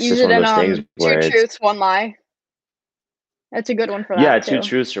use just it one of in, those things Two where it's Truths, One Lie. That's a good one for yeah, that two too.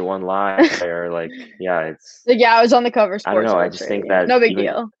 truths or one lie, or like yeah, it's Like, yeah, I was on the cover of I don't Sports know. I just Illustrated, think yeah, that no big even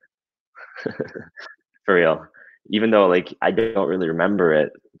deal. for real, even though like I don't really remember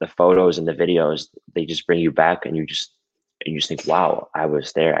it, the photos and the videos they just bring you back, and you just think, wow, I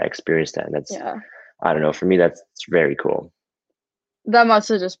was there, I experienced that, and that's Yeah. I don't know. For me, that's it's very cool. That must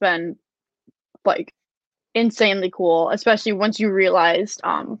have just been, like, insanely cool, especially once you realized,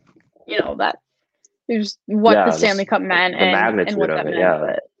 that there's what the Yeah, Stanley Cup meant the and magnitude what of that it. meant, Yeah,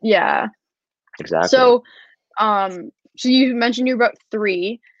 but yeah. exactly. So, so you mentioned you were about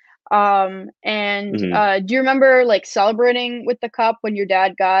 3, and, Hmm. do you remember, like, celebrating with the cup when your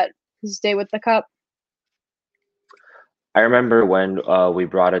dad got his day with the cup? I remember when we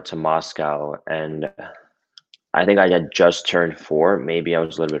brought it to Moscow, and I think I had just turned 4. Maybe I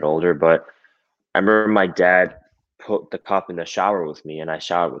was a little bit older, but I remember my dad put the cup in the shower with me, and I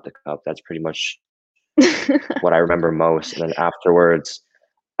showered with the cup. That's pretty much what I remember most. And then afterwards,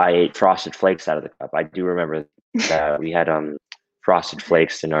 I ate Frosted Flakes out of the cup. I do remember that we had Frosted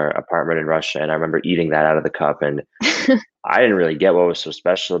Flakes in our apartment in Russia, and I remember eating that out of the cup. And I didn't really get what was so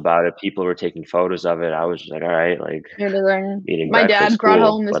special about it. People were taking photos of it. I was just like, all right, like eating My dad breakfast, brought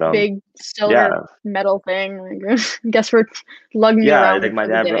cool. home this But big yeah, silver metal thing. Like, guess we're lugging it yeah, around like my for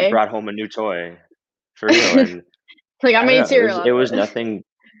the dad day. brought home a new toy for real, and Like I I don't made know, cereal out it of was it. nothing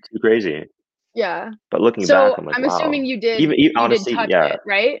too crazy. Yeah. But looking back, So I'm like, I'm assuming wow. you Even, did honestly, touch yeah. it,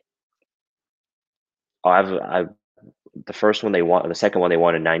 right? Oh, I've the first one they won, the second one they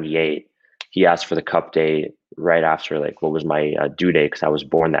won in '98. He asked for the cup day right after like what was my due date because I was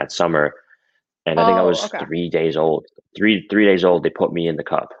born that summer, and I think I Oh, was okay. 3 days old. Three days old, they put me in the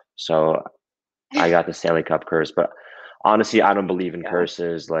cup, so I got the Stanley Cup curse. But honestly, I don't believe in Yeah.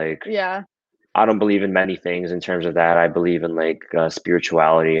 curses. Like Yeah. I don't believe in many things in terms of that. I believe in like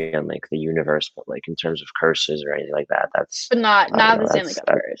spirituality and like the universe, but like in terms of curses or anything like that, that's But I don't not know. the Stanley Cup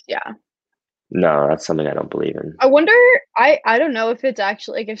curse. Yeah. No, that's something I don't believe in. I wonder I don't know if it's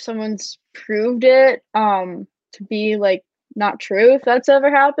actually like if someone's proved it to be like not true if that's ever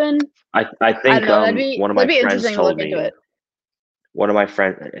happened. I I don't think know. one of my That'd be friends interesting to told look into me it. one of my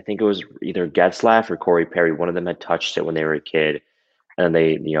friends, I think it was either Getzlaff or Corey Perry, one of them had touched it when they were a kid, and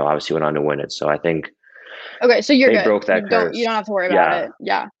they, obviously went on to win it. So I think Okay, so you're they good. broke that You curse. don't have to worry about Yeah, it.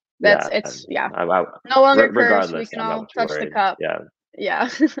 Yeah. yeah. It's yeah. I, No longer cursed. We regardless, can I'm all not too touch the worried. cup. Yeah, Yeah.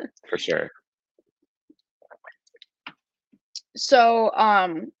 for sure. So,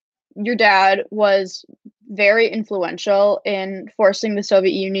 your dad was very influential in forcing the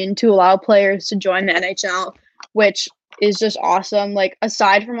Soviet Union to allow players to join the NHL, which is just awesome. Like,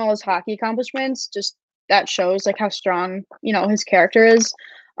 aside from all his hockey accomplishments, just that shows like how strong, his character is.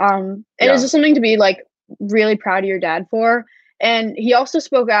 And it's Yeah. just something to be like really proud of your dad for. And he also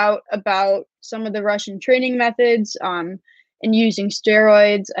spoke out about some of the Russian training methods, and using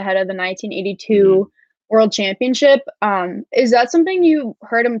steroids ahead of the 1982 Mhm. World Championship. Is that something you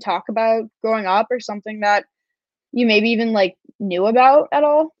heard him talk about growing up or something that you maybe even like knew about at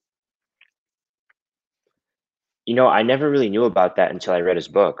all? I never really knew about that until I read his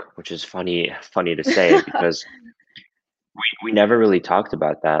book, which is funny to say because we never really talked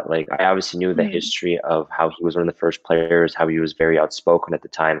about that. Like, I obviously knew the Mhm. history of how he was one of the first players, how he was very outspoken at the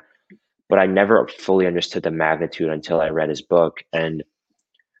time, but I never fully understood the magnitude until I read his book. And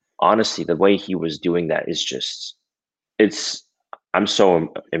honestly, the way he was doing that is just, it's, I'm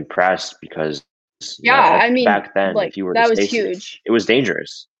so impressed because, Yeah, I mean, back then, like if you were to that was say, huge. it was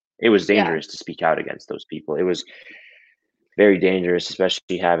dangerous. It was Yeah. dangerous to speak out against those people. It was very dangerous,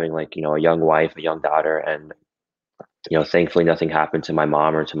 especially having like, a young wife, a young daughter, and thankfully nothing happened to my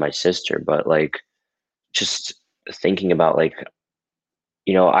mom or to my sister, but like just thinking about like,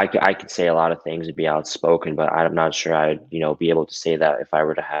 I could say a lot of things and be outspoken, but I'm not sure I'd, be able to say that if I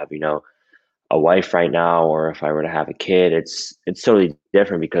were to have, a wife right now or if I were to have a kid. It's totally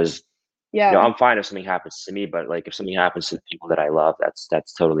different because, Yeah. I'm fine if something happens to me, but like if something happens to the people that I love,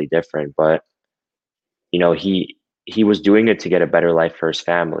 that's totally different. But, he was doing it to get a better life for his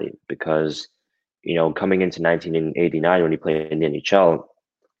family because, coming into 1989 when he played in the NHL,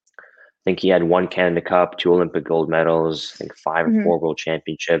 I think he had one Canada Cup, two Olympic gold medals, I think five or Mhm. four world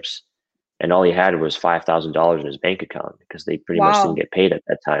championships, and all he had was $5,000 in his bank account because they pretty much didn't Wow. get paid at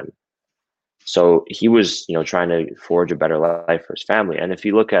that time. So he was, trying to forge a better life for his family. And if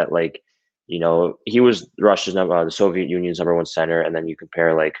you look at like, he was Russia's the Soviet Union's number one center, and then you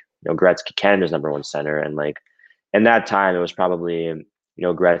compare like, Gretzky, Canada's number one center, and like in that time it was probably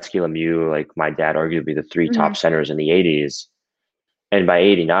Gretzky, Lemieux, like my dad arguably the three Mhm. top centers in the '80s. And by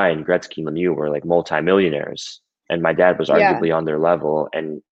 '89, Gretzky and Lemieux were like multimillionaires, and my dad was Yeah. arguably on their level,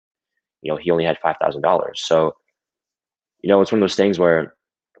 and he only had $5,000. So it's one of those things where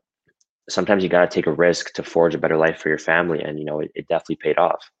sometimes you got to take a risk to forge a better life for your family, and it definitely paid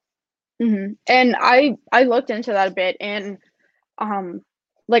off. And I looked into that a bit and um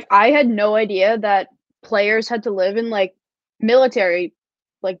like I had no idea that players had to live in like military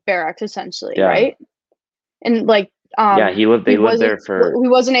like barracks essentially, Yeah, right? And like yeah. They lived there for. he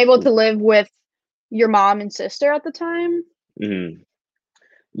wasn't able to live with your mom and sister at the time. Mhm.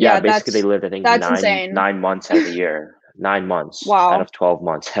 Yeah, Yeah, basically they lived I think that's insane. 9 months out of the year, 9 months out Wow. of 12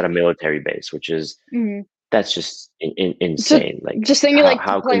 months at a military base, which is Mhm. that's just So insane. Like just thinking how like to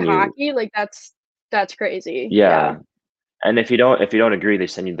how play can you? hockey, like that's crazy. Yeah, Yeah. and if you don't agree, they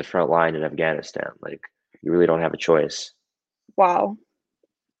send you to the front line in Afghanistan. Like you really don't have a choice. Wow. Yeah.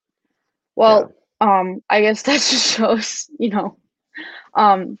 Well, I guess that just shows,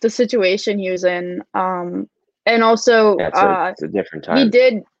 the situation he was in. And also, Yeah, it's a different he time.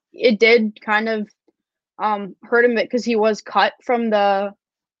 did it did kind of hurt him because he was cut from the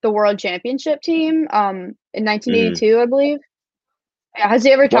world championship team in Mm. 1982, I believe. Yeah, has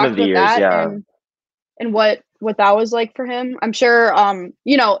he ever One talked of the about years, that yeah. and what that was like for him? I'm sure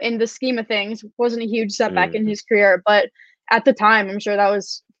you know, in the scheme of things, wasn't a huge setback in Mm. his career, but at the time, I'm sure that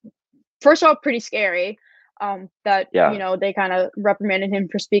was first of all pretty scary. That you Yeah. know they kind of reprimanded him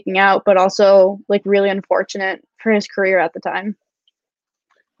for speaking out, but also like really unfortunate for his career at the time.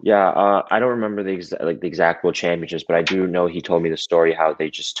 Yeah, I don't remember the exact world championships, but I do know he told me the story how they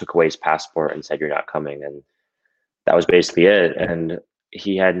just took away his passport and said you're not coming, and that was basically it. And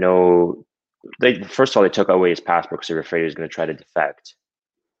he had no. They first of all they took away his passport because they were afraid he was going to try to defect,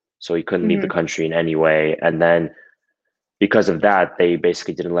 so he couldn't leave the Hmm. country in any way. And then because of that, they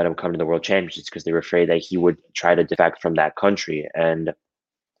basically didn't let him come to the world championships because they were afraid that he would try to defect from that country, and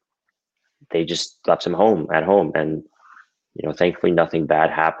they just left him home. And thankfully nothing bad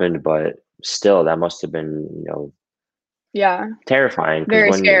happened, but still, that must have been Yeah, terrifying because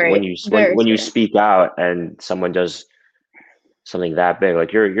very when scary, you very when you scary. speak out and someone does something that big,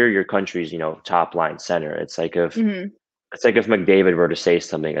 like you're your country's top line center. Hmm. It's like if McDavid were to say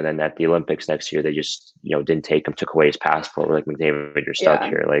something and then at the Olympics next year they just didn't take him, took away his passport. We're like, McDavid, you're stuck Yeah.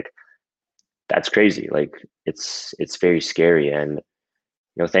 here. Like that's crazy. Like it's very scary, and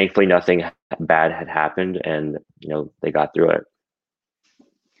thankfully nothing bad had happened, and they got through it.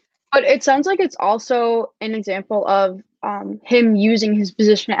 But it sounds like it's also an example of him using his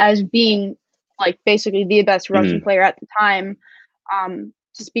position as being like basically the best Russian Mhm. player at the time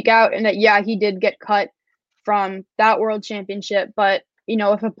to speak out, and that yeah, he did get cut from that world championship. But you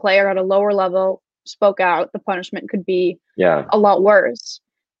know, if a player at a lower level spoke out, the punishment could be Yeah. a lot worse.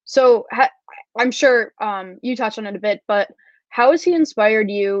 So I'm sure you touched on it a bit, but how has he inspired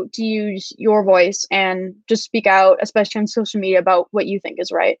you to use your voice and just speak out, especially on social media, about what you think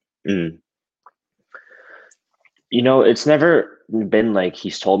is right? Mm. It's never been like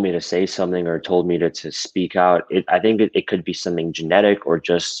he's told me to say something or told me to speak out. I think it could be something genetic or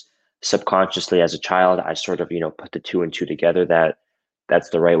just subconsciously as a child. I sort of, put the two and two together that that's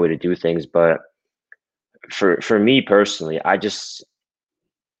the right way to do things. But for me personally, I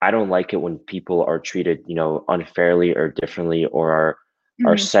don't like it when people are treated, unfairly or differently or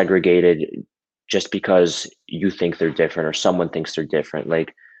are Mhm. segregated just because you think they're different or someone thinks they're different.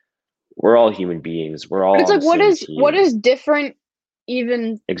 Like we're all human beings. We're But all it's on like, the same what team. is different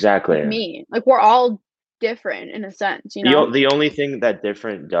even like Exactly. me? Like we're all different in a sense, you know? The only thing that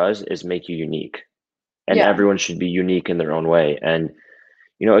different does is make you unique, and Yeah. everyone should be unique in their own way. And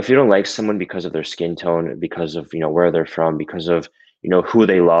if you don't like someone because of their skin tone, because of where they're from, because of who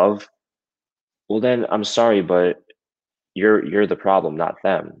they love, well then I'm sorry, but you're the problem, not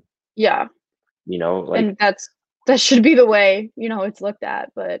them. Yeah. Like And that should be the way, you know, it's looked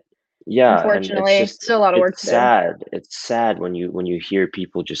at, but yeah, and it's unfortunately, just still a lot of work it's to do. sad. It's sad when you hear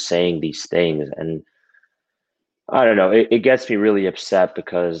people just saying these things, and I don't know, it gets me really upset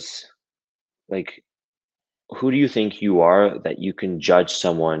because like who do you think you are that you can judge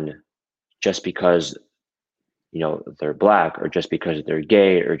someone just because they're black or just because they're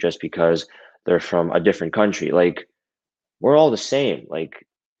gay or just because they're from a different country? Like we're all the same. Like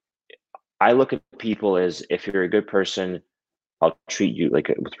I look at people as if you're a good person, I'll treat you like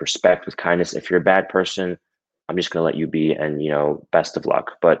with respect, with kindness. If you're a bad person, I'm just going to let you be, and best of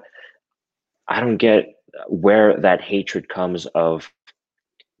luck. But I don't get where that hatred comes of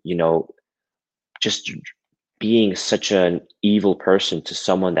you know just being such an evil person to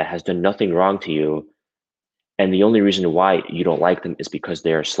someone that has done nothing wrong to you, and the only reason why you don't like them is because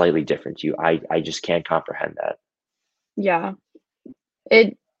they are slightly different to you. I just can't comprehend that. Yeah.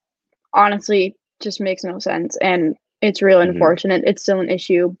 It honestly just makes no sense and it's really Hmm. unfortunate. It's still an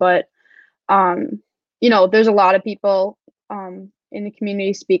issue, but um, you know, there's a lot of people in the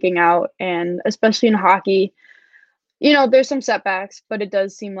community speaking out and especially in hockey. You know, there's some setbacks, but it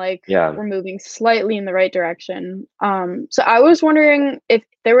does seem like Yeah. we're moving slightly in the right direction. So I was wondering if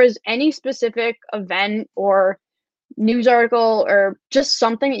there was any specific event or news article or just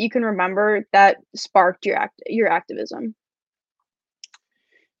something that you can remember that sparked your activism.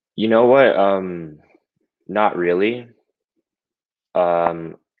 You know what? Not really.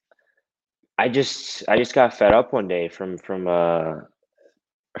 Um, I just got fed up one day from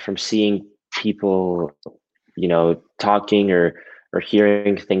seeing people, talking or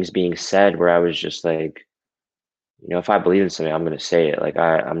hearing things being said where I was just like, if I believe in something, I'm gonna say it. Like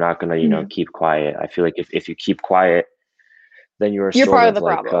I'm not gonna, Mhm. keep quiet. I feel like if you keep quiet, then you're You're sort part of of the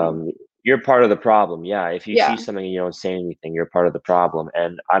like problem. you're part of the problem. Yeah. If you see Yeah. something and you don't say anything, you're part of the problem.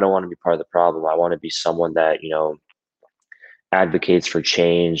 And I don't want to be part of the problem. I want to be someone that, advocates for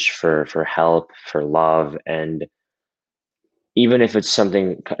change, for help, for love. And even if it's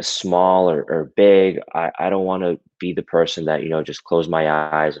something small or big, I don't want to be the person that, just closed my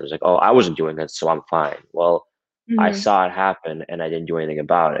eyes and was like, oh, I wasn't doing this, so I'm fine. Well, I Hmm. saw it happen and I didn't do anything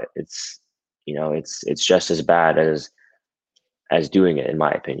about it. It's just as bad as doing it, in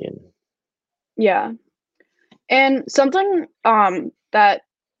my opinion. Yeah. And something that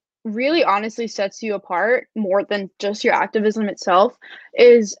really honestly sets you apart more than just your activism itself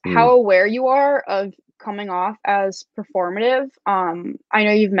is how Mm, aware you are of coming off as performative. I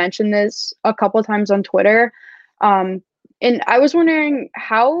know you've mentioned this a couple times on Twitter. Um, and I was wondering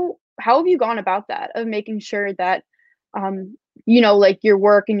how have you gone about that of making sure that like your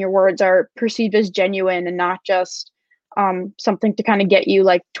work and your words are perceived as genuine and not just something to kind of get you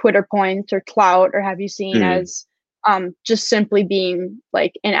like Twitter points or clout, or have you seen mm. as just simply being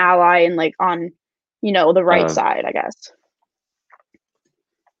like an ally and like on, the right Um, side, I guess.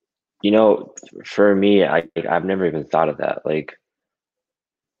 you know, for me, I've never even thought of that. Like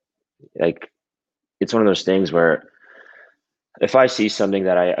it's one of those things where if I see something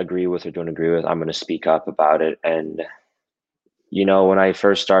that I agree with or don't agree with, I'm going to speak up about it. And when I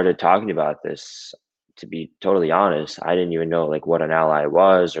first started talking about this, to be totally honest, I didn't even know like what an ally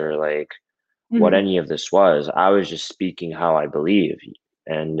was or like what Mhm. any of this was. I was just speaking how I believe.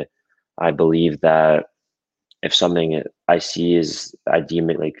 And I believe that if something I see is I deem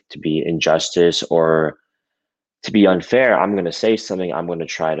it like to be injustice or to be unfair, I'm going to say something. I'm going to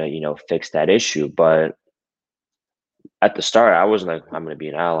try to, fix that issue. But at the start, I wasn't like, I'm going to be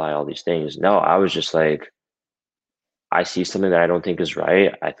an ally, all these things. No, I was just like, I see something that I don't think is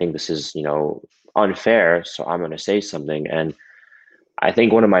right. I think this is, unfair. So I'm going to say something. And I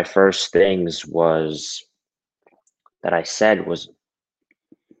think one of my first things was that I said was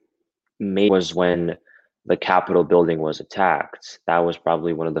when the Capitol building was attacked. That was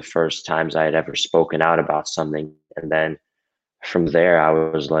probably one of the first times I had ever spoken out about something. And then from there, I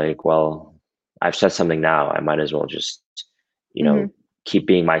was like, well, I've said something now. I might as well just, you know, Mhm. keep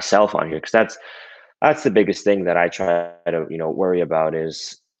being myself on here. Cause that's the biggest thing that I try to, worry about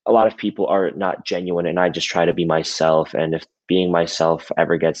is a lot of people are not genuine and I just try to be myself. And if being myself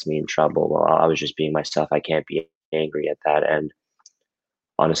ever gets me in trouble, well, I was just being myself. I can't be angry at that. And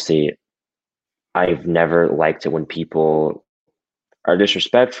honestly, I've never liked it when people are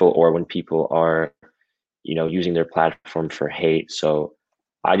disrespectful or when people are, using their platform for hate. So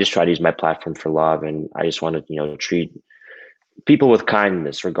I just try to use my platform for love and I just want to, treat people with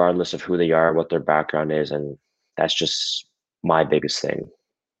kindness, regardless of who they are, what their background is. And that's just my biggest thing.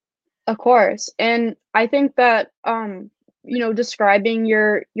 Of course. And I think that describing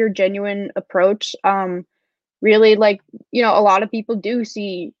your genuine approach, really like, a lot of people do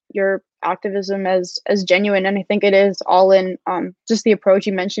see your activism as genuine. And I think it is all in just the approach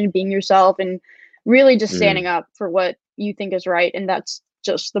you mentioned, being yourself and really just standing Mm. up for what you think is right. And that's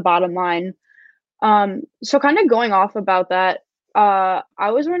just the bottom line. So kind of going off about that,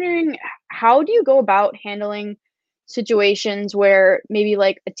 I was wondering, how do you go about handling situations where maybe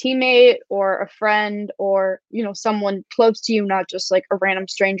like a teammate or a friend or, someone close to you, not just like a random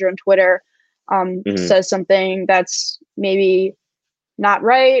stranger on Twitter, Hmm. says something that's maybe not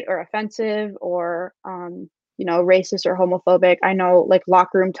right or offensive or, racist or homophobic? I know like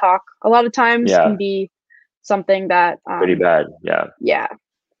locker room talk a lot of times can Yeah, be something that, pretty bad. Yeah. yeah.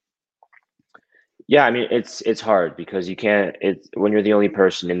 Yeah, I mean it's hard because you can't it's when you're the only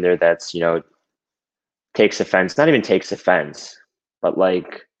person in there that's, takes offense, not even takes offense, but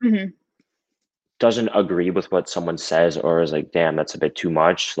like Hmm. doesn't agree with what someone says or is like, damn, that's a bit too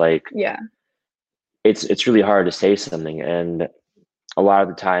much. Like Yeah. it's really hard to say something. And a lot of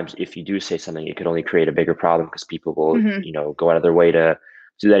the times if you do say something, it could only create a bigger problem because people will, Hmm. go out of their way to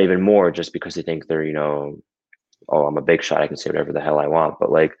do that even more just because they think they're, oh, I'm a big shot. I can say whatever the hell I want.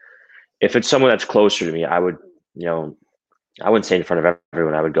 But like if it's someone that's closer to me, I would, you know, I wouldn't say in front of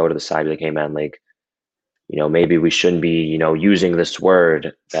everyone. I would go to the side and be like, hey man, like, maybe we shouldn't be, using this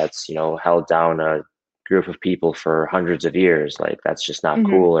word that's, held down a group of people for hundreds of years. Like that's just not Hmm.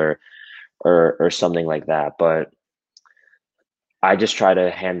 cool or something like that. But I just try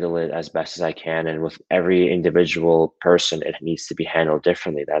to handle it as best as I can. And with every individual person, it needs to be handled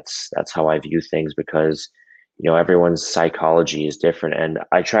differently. That's how I view things because, everyone's psychology is different. And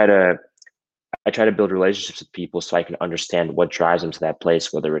I try to build relationships with people so I can understand what drives them to that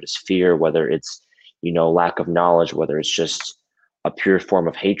place, whether it is fear, whether it's, lack of knowledge, whether it's just a pure form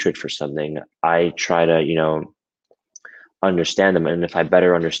of hatred for something. I try to, understand them. And if I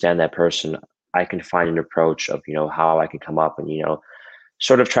better understand that person, I can find an approach of, how I can come up and,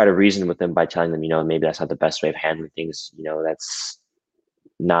 sort of try to reason with them by telling them, maybe that's not the best way of handling things. That's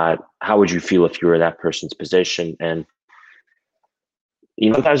not, how would you feel if you were in that person's position? And,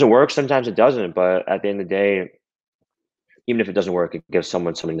 sometimes it works, sometimes it doesn't. But at the end of the day, even if it doesn't work, it gives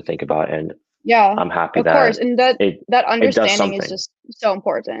someone something to think about. And Yeah, I'm happy of that course. And that it does understanding is something. just so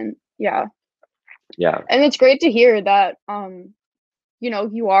important. Yeah. Yeah. And it's great to hear that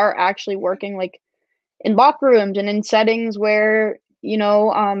you are actually working like in locker rooms and in settings where,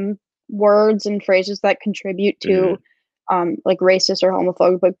 words and phrases that contribute Mhm. to like racist or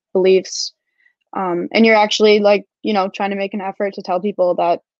homophobic beliefs. And you're actually like, trying to make an effort to tell people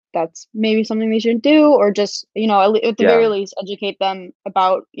that that's maybe something they shouldn't do, or just, at the very Yeah, least, educate them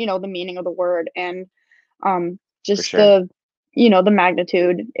about, the meaning of the word and for just sure. the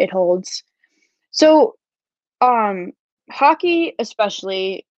magnitude it holds. So, um, hockey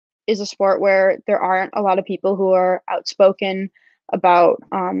especially is a sport where there aren't a lot of people who are outspoken about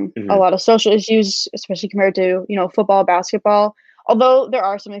a Mhm. lot of social issues, especially compared to, football, basketball, although there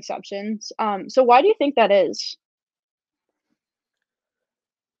are some exceptions. So why do you think that is?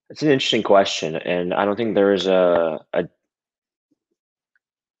 It's an interesting question, and I don't think there is a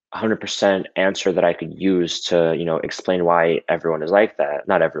 100% answer that I could use to, explain why everyone is like that.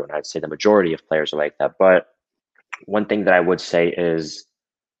 Not everyone, I'd say the majority of players are like that. But one thing that I would say is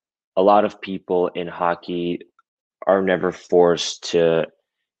a lot of people in hockey are never forced to,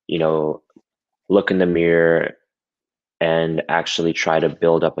 you know, look in the mirror and actually try to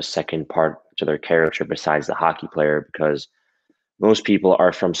build up a second part to their character besides the hockey player, because most people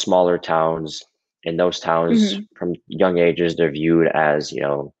are from smaller towns. In those towns, Mhm, from young ages, they're viewed as,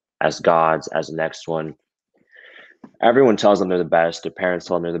 as gods, as the next one. Everyone tells them they're the best. Their parents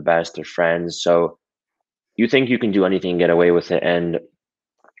tell them they're the best. Their friends. So you think you can do anything and get away with it, and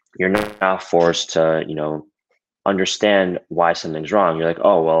you're not forced to, understand why something's wrong. You're like,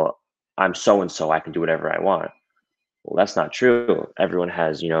 oh well, I'm so and so. I can do whatever I want. Well, that's not true. Everyone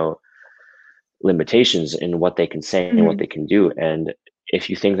has, limitations in what they can say and what mhm. they can do. And if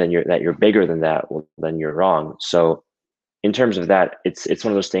you think that you're bigger than that, well, then you're wrong. So in terms of that, it's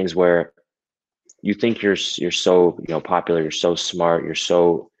one of those things where you think you're so, popular, you're so smart, you're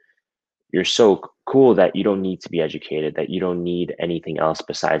so cool that you don't need to be educated, that you don't need anything else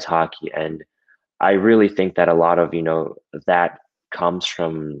besides hockey. And I really think that a lot of, that comes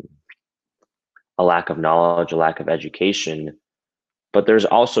from a lack of knowledge, a lack of education. But there's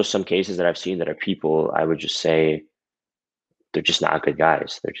also some cases that I've seen that are people, I would just say, they're just not good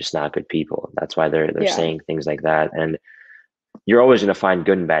guys. They're just not good people. That's why they're Yeah, saying things like that. And you're always going to find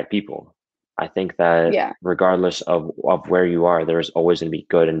good and bad people. I think that yeah, regardless of where you are, there's always going to be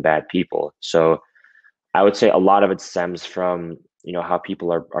good and bad people. So I would say a lot of it stems from, how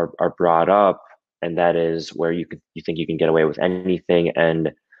people are brought up, and that is where you think you can get away with anything,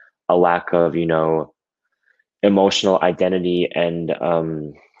 and a lack of, emotional identity, and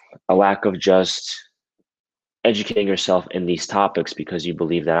a lack of just educating yourself in these topics, because you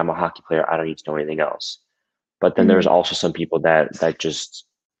believe that I'm a hockey player, I don't need to know anything else. But then there's mhm, also some people that just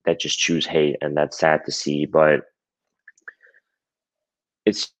choose hate, and that's sad to see. But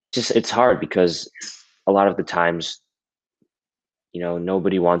it's hard because a lot of the times,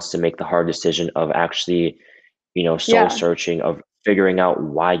 nobody wants to make the hard decision of actually, soul yeah, searching, of figuring out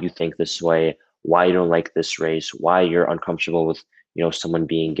why you think this way, why you don't like this race, why you're uncomfortable with, someone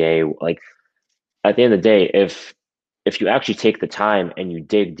being gay. Like, at the end of the day, if you actually take the time and you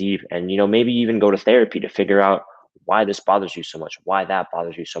dig deep, and, maybe even go to therapy to figure out why this bothers you so much, why that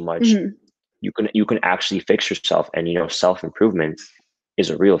bothers you so much, mhm, you can actually fix yourself. And, self-improvement is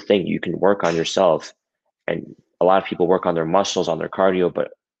a real thing. You can work on yourself, and a lot of people work on their muscles, on their cardio,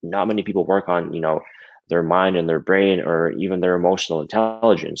 but not many people work on, their mind and their brain, or even their emotional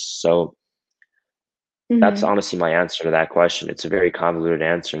intelligence. So that's mhm. honestly my answer to that question. It's a very convoluted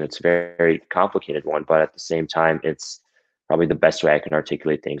answer, and it's a very complicated one, but at the same time, it's probably the best way I can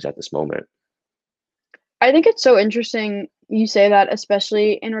articulate things at this moment. I think it's so interesting you say that,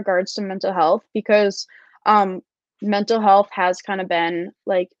 especially in regards to mental health, because um, mental health has kind of been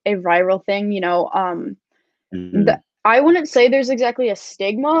like a viral thing. Hmm. I wouldn't say there's exactly a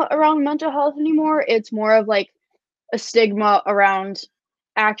stigma around mental health anymore. It's more of like a stigma around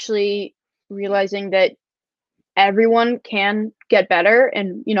actually realizing that everyone can get better,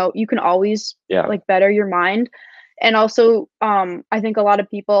 and you can always Yeah. like better your mind. And also I think a lot of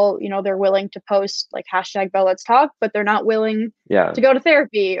people, they're willing to post like hashtag Bell Let's Talk, but they're not willing Yeah. to go to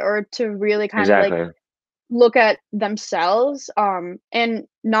therapy or to really kind of like Exactly. look at themselves, and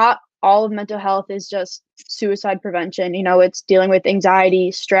not all of mental health is just suicide prevention. You know, it's dealing with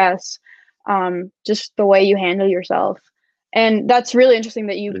anxiety, stress, just the way you handle yourself. And that's really interesting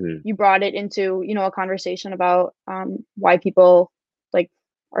that you brought it into, you know, a conversation about why people like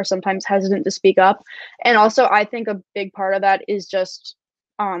are sometimes hesitant to speak up. And also I think a big part of that is just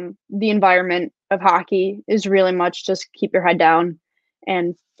the environment of hockey is really much just keep your head down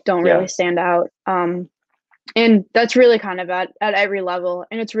and don't really Yeah. stand out. And that's really kind of at every level,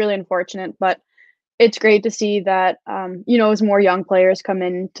 and it's really unfortunate, but it's great to see that you know, as more young players come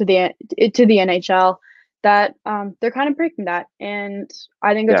into the NHL, that they're kind of breaking that, and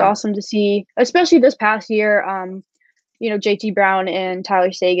I think it's Yeah. awesome to see, especially this past year. You know, JT Brown and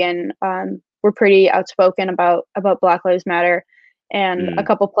Tyler Sagan were pretty outspoken about Black Lives Matter, and a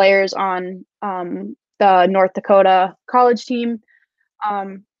couple players on the North Dakota college team.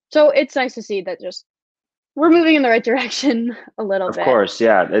 So it's nice to see that just we're moving in the right direction a little Of bit. course,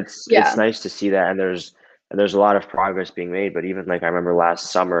 yeah. It's Yeah. nice to see that, and there's a lot of progress being made. But even like I remember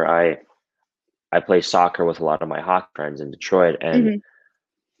last summer, I play soccer with a lot of my hockey friends in Detroit, and hmm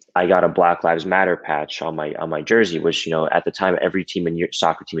I got a Black Lives Matter patch on my jersey, which, you know, at the time every team in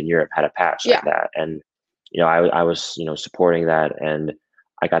soccer team in Europe had a patch like Yeah. that, and you know I was, you know, supporting that, and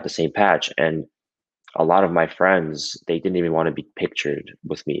I got the same patch, and a lot of my friends, they didn't even want to be pictured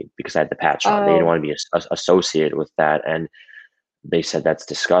with me because I had the patch on. They didn't Oh, want to be associated with that, and they said that's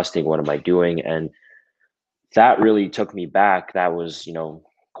disgusting. What am I doing? And that really took me back. That was, you know,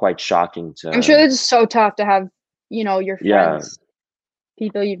 quite shocking I'm sure to, it's so tough to have, you know, your yeah, friends,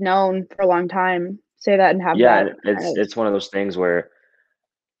 people you've known for a long time, say that and have yeah. that And kind of. it's one of those things where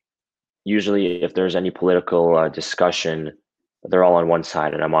usually if there's any political discussion, they're all on one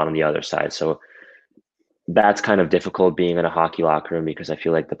side and I'm on the other side. So that's kind of difficult being in a hockey locker room because I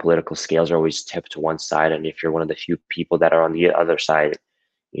feel like the political scales are always tipped to one side. And if you're one of the few people that are on the other side,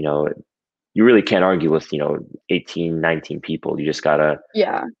 you know, you really can't argue with, you know, 18, 19 people. You just gotta,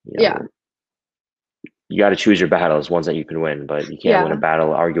 Yeah. you Yeah. know, you gotta choose your battles, ones that you can win, but you can't win a Yeah.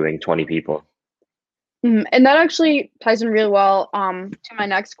 battle arguing 20 people. And that actually ties in really well to my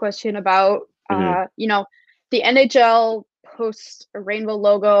next question about Hmm. you know, the NHL posts a rainbow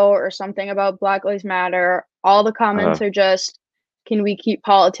logo or something about Black Lives Matter. All the comments Uh-huh. are just, can we keep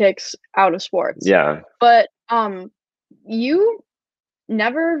politics out of sports? Yeah. But you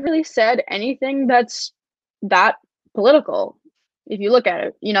never really said anything that's that political. If you look at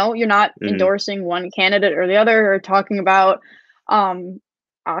it, you know, you're not Hmm. endorsing one candidate or the other or talking about um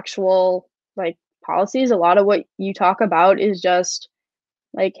actual like policies. A lot of what you talk about is just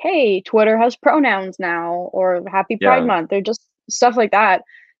like, hey, Twitter has pronouns now, or happy Pride Yeah. Month, or just stuff like that.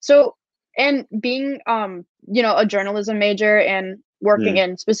 So, and being you know, a journalism major and working Hmm.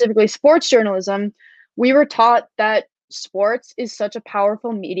 in specifically sports journalism, we were taught that sports is such a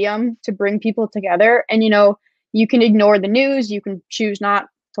powerful medium to bring people together. And you know, you can ignore the news, you can choose not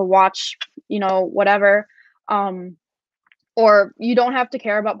to watch, you know, whatever. Um, or you don't have to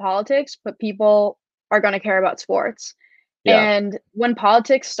care about politics, but people are going to care about sports. Yeah. And when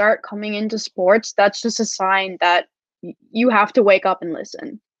politics start coming into sports, that's just a sign that you have to wake up and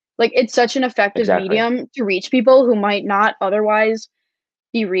listen. Like, it's such an effective Exactly. medium to reach people who might not otherwise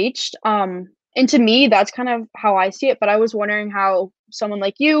be reached. And to me, that's kind of how I see it. But I was wondering how someone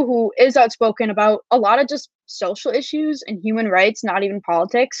like you, who is outspoken about a lot of just social issues and human rights, not even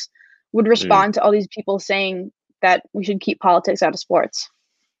politics, would Mm. respond to all these people saying that we should keep politics out of sports.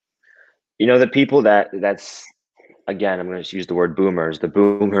 You know, the people that's again, I'm going to use the word boomers, the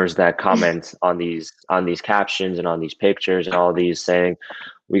boomers that comment on these captions and on these pictures and all these saying,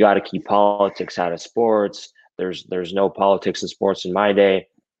 we got to keep politics out of sports. There's no politics in sports in my day.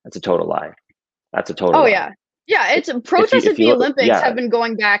 That's a total lie. That's a total Oh lie. yeah, yeah. It's If you protests at the Olympics yeah, have been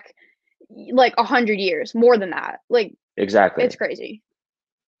going back like 100 years, more than that. Like, exactly. it's crazy.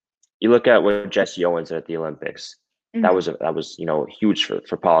 You look at what Jesse Owens did at the Olympics. hmm That was, you know, huge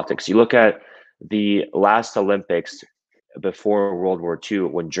for politics. You look at the last Olympics before World War II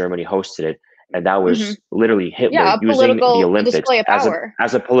when Germany hosted it, and that hmm was literally Hitler Yeah, a using the political Olympics display of power.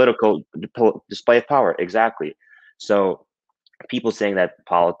 as a political display of power. Exactly. So people saying that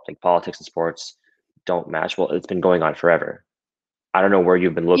politics and sports don't match. Well, it's been going on forever. I don't know where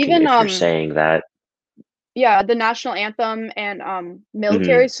you've been looking Even if you're saying that. yeah, the national anthem and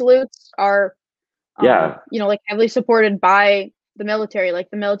military Mhm. salutes are Yeah, you know, like heavily supported by the military. Like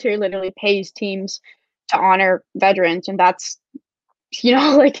the military literally pays teams to honor veterans, and that's, you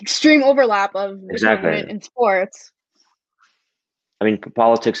know, like extreme overlap of the exactly. government and sports. I mean,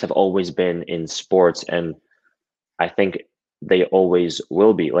 politics have always been in sports, and I think they always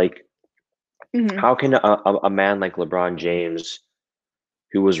will be. Like, hmm how can a man like LeBron James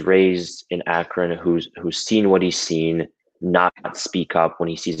who was raised in Akron, who's seen what he's seen, not speak up when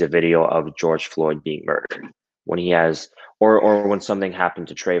he sees a video of George Floyd being murdered, when he has, or when something happened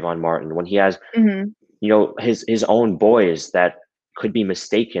to Trayvon Martin, when he has, Mhm. his own boys that could be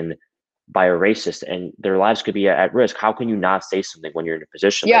mistaken by a racist and their lives could be at risk. How can you not say something when you're in a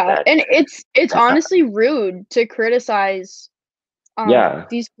position like Yeah, that? and it's I, honestly rude to criticize yeah,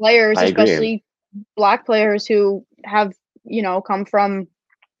 these players, I agree. especially Black players who have, come from,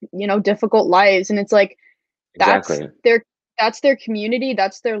 difficult lives, and it's like that's Exactly. their that's their community,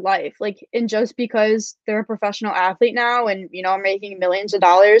 that's their life. Like, and just because they're a professional athlete now and, are making millions of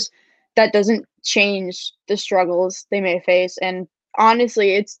dollars, that doesn't change the struggles they may face. And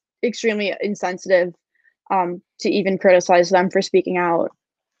honestly, it's extremely insensitive to even criticize them for speaking out.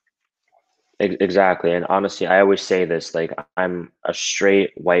 Exactly. And honestly, I always say this, like I'm a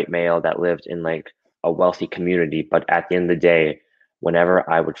straight white male that lived in like a wealthy community, but at the end of the day, whenever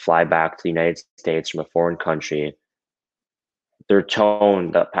I would fly back to the United States from a foreign country, their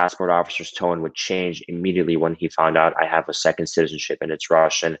tone, the passport officer's tone would change immediately when he found out I have a second citizenship and it's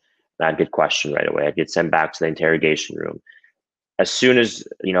Russian, and I'd get questioned right away. I'd get sent back to the interrogation room. As soon as,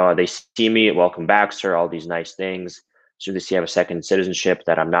 they see me, welcome back, sir, all these nice things. As soon as they see I have a second citizenship,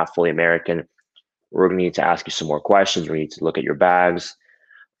 that I'm not fully American, we're going to need to ask you some more questions. We need to look at your bags.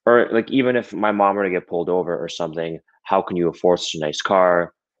 Or like, even if my mom were to get pulled over or something, how can you afford such a nice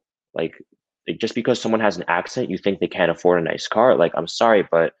car? Like, just because someone has an accent, you think they can't afford a nice car? Like, I'm sorry,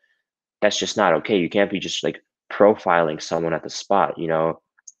 but that's just not okay. You can't be just like profiling someone at the spot.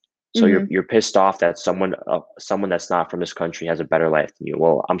 So you're Mhm. you're pissed off that someone that's not from this country has a better life than you.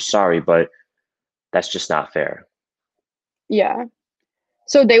 Well, I'm sorry, but that's just not fair. Yeah.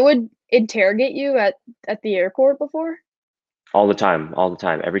 So they would interrogate you at the airport before? All the time, all the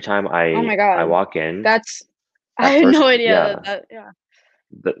time. Every time Oh I my I god. walk in, That's I at had first, no idea yeah, that yeah.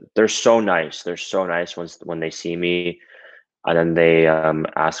 they're so nice. They're so nice when they see me, and then they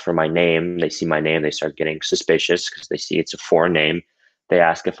ask for my name. They see my name, they start getting suspicious because they see it's a foreign name. They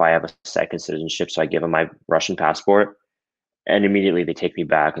ask if I have a second citizenship, so I give them my Russian passport, and immediately they take me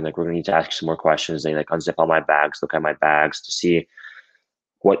back and like, we're gonna need to ask you some more questions. They like unzip all my bags, look at my bags to see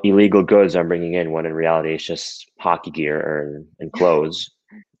what illegal goods I'm bringing in. When in reality, it's just hockey gear and clothes.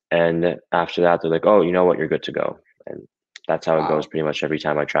 And after that, they're like, "Oh, you know what? You're good to go." And that's how it goes Wow. pretty much every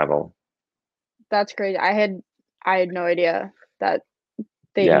time I travel. That's crazy. I had no idea that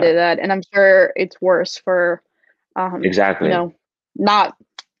they even Yeah, did that, and I'm sure it's worse for, you exactly. know, not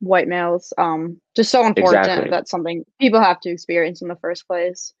white males. Just so unfortunate Exactly. that's something people have to experience in the first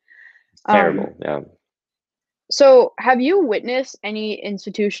place. Um, Terrible. Yeah. so have you witnessed any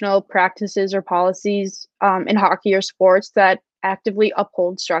institutional practices or policies, in hockey or sports that actively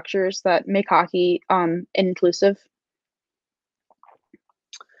uphold structures that make hockey, inclusive?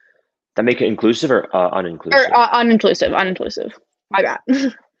 That make it inclusive or Or, uninclusive? uninclusive. My bad.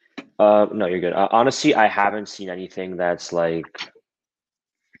 No, you're good. Honestly, I haven't seen anything that's like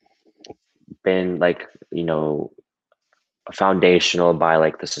been like, foundational by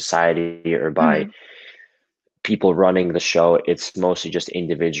like the society or by Mhm. people running the show. It's mostly just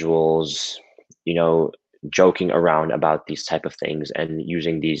individuals, you know, joking around about these type of things and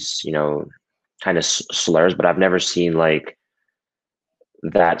using these, kind of slurs. But I've never seen like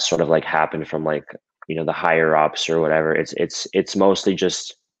that sort of like happen from like, the higher ups or whatever. It's mostly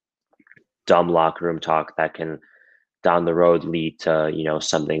just dumb locker room talk that can down the road lead to,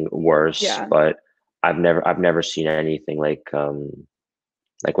 something worse. Yeah. But I've never seen anything like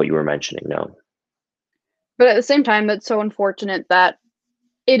what you were mentioning. No. But at the same time, that's so unfortunate that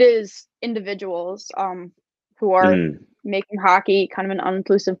it is individuals, who are Mhm. making hockey kind of an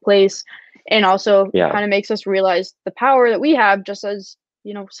uninclusive place, and also Yeah. kind of makes us realize the power that we have just as,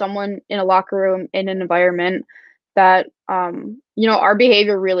 someone in a locker room, in an environment that, our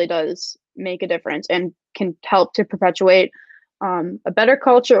behavior really does make a difference and can help to perpetuate, a better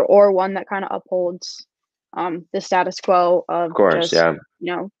culture or one that kind of upholds, the status quo Of of course. just,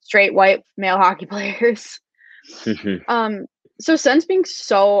 Yeah. straight white male hockey players. Um, so since being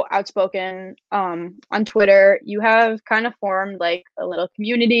so outspoken, on Twitter, you have kind of formed like a little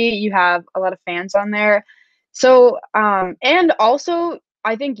community. You have a lot of fans on there. So, and also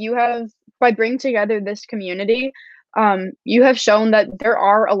I think you have, by bringing together this community, you have shown that there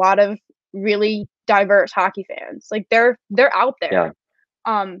are a lot of really diverse hockey fans. Like they're out Yeah.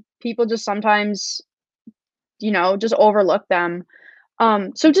 there. People just sometimes, just overlook them.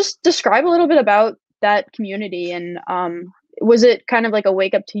 So just describe a little bit about that community and, was it kind of like a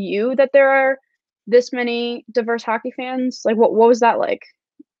wake up to you that there are this many diverse hockey fans? Like what was that like?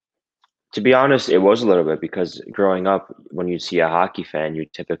 To be honest, it was a little bit because growing up, when you see a hockey fan, you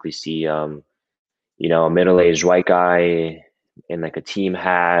typically see, a middle-aged white guy in like a team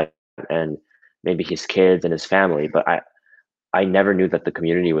hat and maybe his kids and his family. But I never knew that the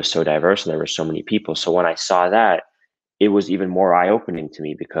community was so diverse and there were so many people. So when I saw that, it was even more eye-opening to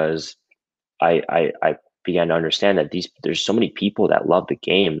me because I began to understand that there's so many people that love the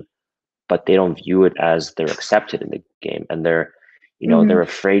game, but they don't view it as they're accepted in the game, and Hmm. they're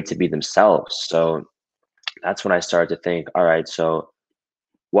afraid to be themselves. So that's when I started to think, all right, so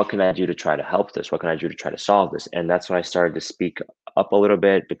what can I do to try to help this? What can I do to try to solve this? And that's when I started to speak up a little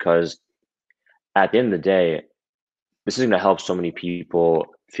bit because at the end of the day, this is going to help so many people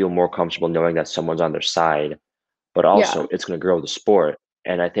feel more comfortable knowing that someone's on their side, but Yeah. also it's going to grow the sport.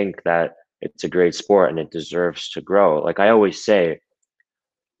 And I think that it's a great sport and it deserves to grow. Like I always say,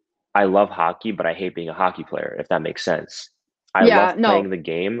 I love hockey, but I hate being a hockey player, if that makes sense. I Yeah. love No. playing the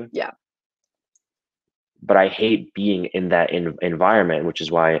game, Yeah. but I hate being in that environment, which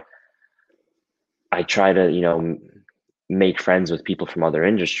is why I try to, make friends with people from other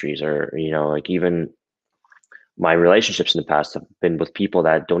industries or, like even my relationships in the past have been with people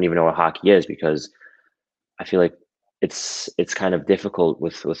that don't even know what hockey is because I feel like it's kind of difficult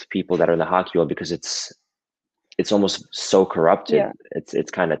with people that are in the hockey world because it's almost so corrupted. Yeah.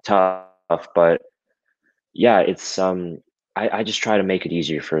 It's kind of tough, but yeah, I just try to make it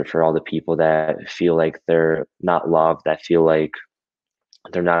easier for all the people that feel like they're not loved, that feel like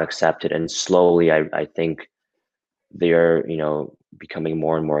they're not accepted, and slowly I think they are, becoming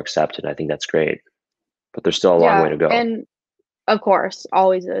more and more accepted. I think that's great, but there's still a long way Yeah. to go. And of course,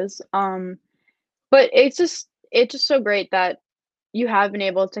 always is. But it's just so great that you have been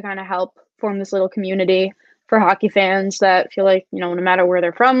able to kind of help form this little community for hockey fans that feel like, no matter where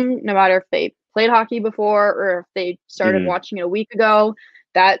they're from, no matter if they played hockey before or if they started Hmm. watching it a week ago,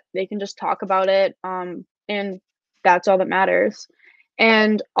 that they can just talk about it. And that's all that matters.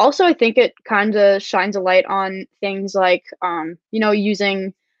 And also, I think it kind of shines a light on things like,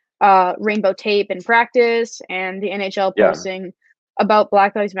 using rainbow tape in practice and the NHL Yeah, posting about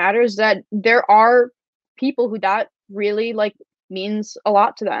Black Lives Matters, that there are people who that really like means a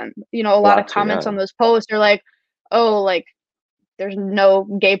lot to them. A a lot of lot to, comments yeah, on those posts are like, "Oh, like there's no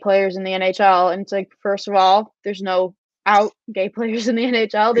gay players in the NHL." And it's like, first of all, there's no out gay players in the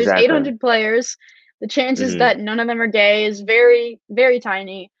NHL. There's exactly. 800 players. The chances Hmm. that none of them are gay is very, very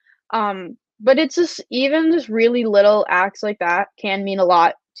tiny. But it's just really little acts like that can mean a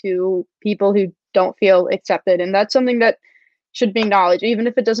lot to people who don't feel accepted, and that's something that should be acknowledged, even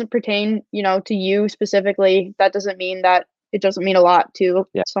if it doesn't pertain, to you specifically. That doesn't mean that it doesn't mean a lot to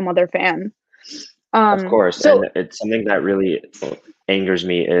Yeah, some other fan. of course. So And it's something that really angers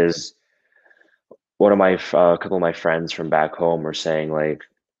me is a couple of my friends from back home were saying like,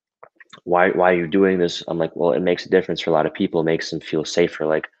 why are you doing this? I'm like, well, it makes a difference for a lot of people. It makes them feel safer.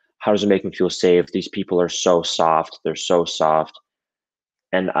 Like, how does it make them feel safe? These people are so soft. They're so soft.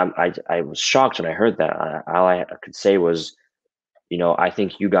 And I was shocked when I heard that. All I could say was, I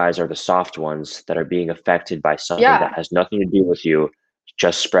think you guys are the soft ones that are being affected by something that yeah, has nothing to do with you,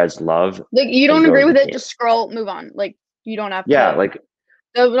 just spreads love like you and don't agree grows the with it, game. just scroll, move on. Like you don't have Yeah, to. like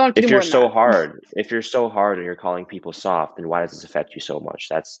We don't have to do more than that. if you're so hard and you're calling people soft, then why does this affect you so much?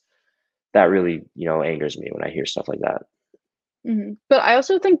 That really, angers me when I hear stuff like that. But I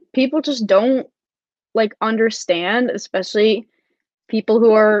also think people just don't like understand, especially people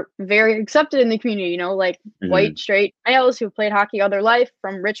who are very accepted in the community, like Hmm. white straight males who played hockey all their life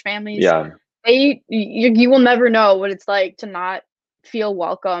from rich families. Yeah, You will never know what it's like to not feel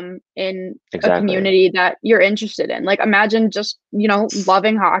welcome in a exactly. community that you're interested in. Like imagine just,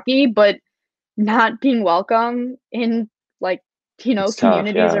 loving hockey, but not being welcome in like, It's tough.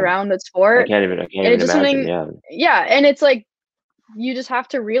 communities Yeah, around the sport. I can't And it's even just imagine. something, Yeah. yeah, and it's like you just have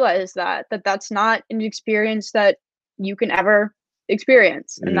to realize that that's not an experience that you can ever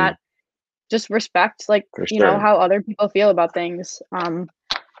experience, and Hmm. that just respect, like, For sure. how other people feel about things.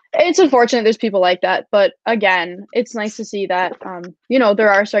 It's unfortunate there's people like that, but again, it's nice to see that, there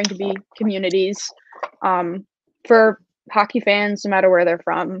are starting to be communities, um, for hockey fans no matter where they're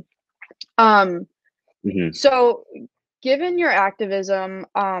from. Um, Hmm. so given your activism,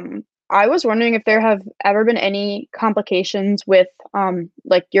 I was wondering if there have ever been any complications with,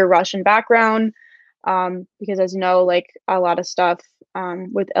 like your Russian background, because as you know, like a lot of stuff,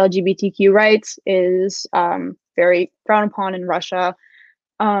 with LGBTQ rights is, very frowned upon in Russia.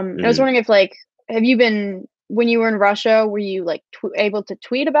 I was Hmm. wondering if like, have you been when you were in Russia, were you like able to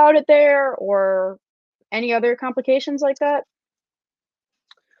tweet about it there, or any other complications like that?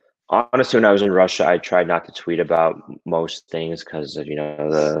 honestly, when I was in Russia, I tried not to tweet about most things because of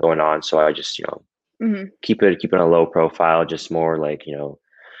the going on. So I just Hmm. keep it a low profile, just more like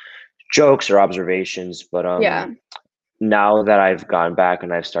jokes or observations. But Yeah. now that I've gone back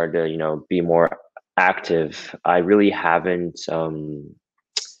and I've started to be more active, I really haven't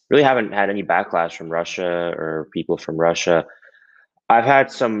had any backlash from Russia or people from Russia. I've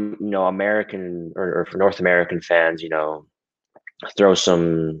had some American or North American fans throw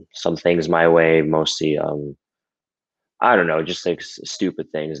some things my way, mostly I don't know, just like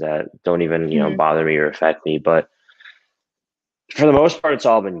stupid things that don't even Hmm. bother me or affect me. But for the most part, it's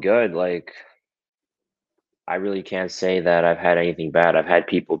all been good. Like I really can't say that I've had anything bad. I've had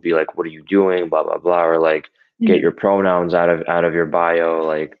people be like, "What are you doing?" Blah blah blah, or like, "Get Hmm. your pronouns out of your bio."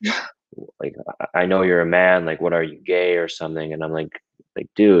 Like I know you're a man. Like, what are you, gay or something? And I'm like,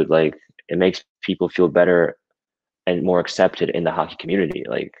 dude, like it makes people feel better and more accepted in the hockey community.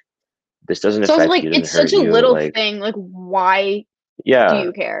 Like this doesn't So it's affect like you, doesn't it's such hurt a you. little Like thing. Like, why do yeah,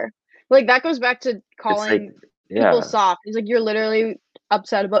 you care? Like that goes back to it's like calling people yeah, soft. It's like you're literally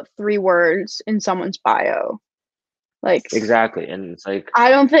upset about 3 words in someone's bio. Like, exactly. And it's like I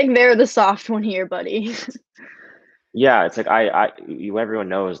don't think they're the soft one here, buddy. yeah, it's like everyone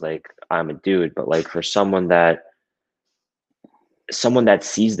knows like I'm a dude, but like for someone that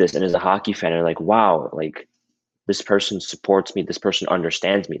sees this and is a hockey fan and like, wow, like this person supports me, this person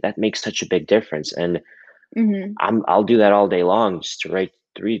understands me. That makes such a big difference. And Hmm. I'll do that all day long just to write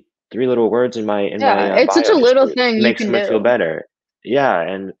three little words in my Yeah, it's such bio a just little to thing you make can someone feel do. better. Yeah,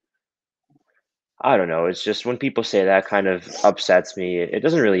 and I don't know. It's just when people say that kind of upsets me. It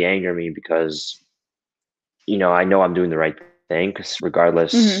doesn't really anger me because I know I'm doing the right thing. Because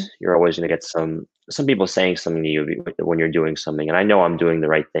regardless, Hmm. you're always going to get some people saying something to you when you're doing something, and I know I'm doing the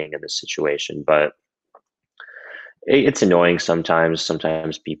right thing in this situation, but it's annoying sometimes.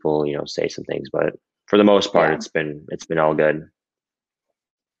 Sometimes people say some things, but for the most part, Yeah. it's been all good.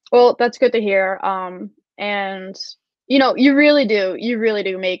 Well, that's good to hear. And you really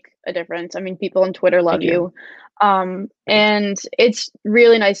do make a difference. I mean, people on Twitter love Thank you. you. And it's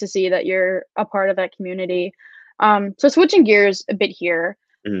really nice to see that you're a part of that community. So switching gears a bit here,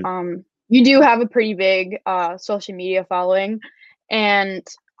 Mhm. you do have a pretty big social media following, and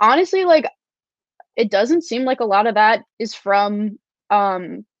honestly, like it doesn't seem like a lot of that is from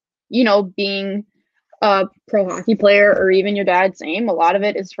being a pro hockey player or even your dad's name. A lot of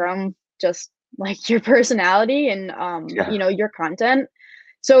it is from just like your personality and Yeah. your content.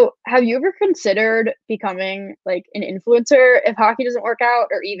 So have you ever considered becoming like an influencer if hockey doesn't work out,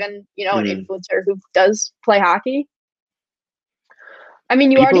 or even, an Mhm. influencer who does play hockey? I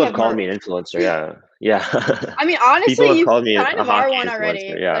mean, you People already have have called merch. me an influencer. Yeah, yeah. I mean, People honestly, have you called me kind a of are hockey one influencer.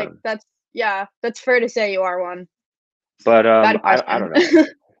 already. Yeah, Like yeah, that's fair to say you are one. but Bad I question. don't know.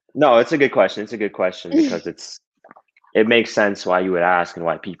 No, it's a good question. It's a good question because it makes sense why you would ask and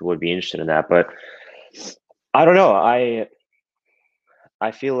why people would be interested in that. But I don't know.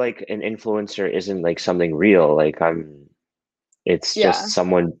 I feel like an influencer isn't like something real. Like it's just Yeah.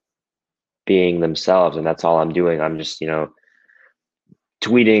 someone being themselves, and that's all I'm doing. I'm just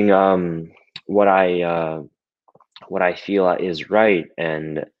tweeting what I feel is right,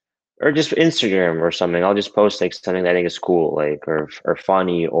 and or just Instagram or something. I'll just post like something that I think is cool, like or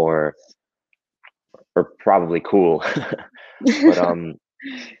funny or probably cool. But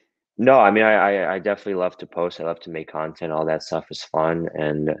no, I mean I definitely love to post. I love to make content. All that stuff is fun,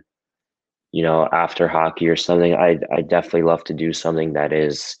 and after hockey or something, I definitely love to do something that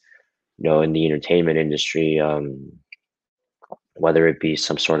is in the entertainment industry. Whether it be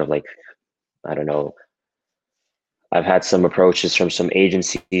some sort of like I don't know. I've had some approaches from some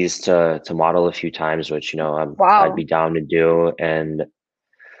agencies to model a few times, which I'd Wow. be down to do, and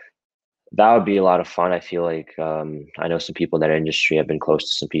that would be a lot of fun. I feel like I know some people in that industry. I've been close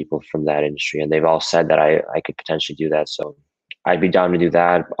to some people from that industry, and they've all said that I could potentially do that. So I'd be down to do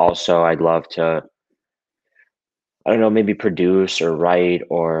that. Also, I'd love to I don't know, maybe produce or write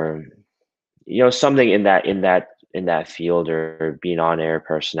or something in that field or be an on-air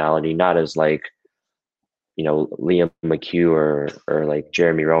personality, not as like Liam McHugh or like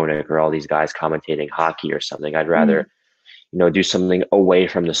Jeremy Roenick or all these guys commentating hockey or something. I'd Mhm. rather do something away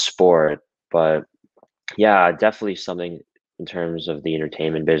from the sport. But yeah, definitely something in terms of the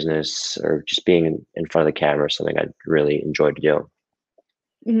entertainment business or just being in front of the camera is something I'd really enjoy to do.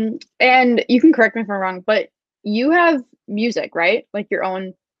 Mhm. And you can correct me if I'm wrong, but you have music, right? Like your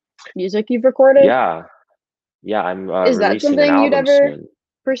own music you've recorded? Yeah, yeah, I'm Is that releasing an something you'd album ever soon.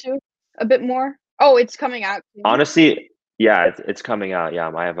 pursue a bit more? Oh, it's coming out soon? Honestly, yeah, it's coming out. Yeah,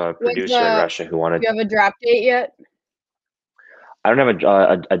 I have a When's producer in do Russia who wanted. you have a drop date yet? I don't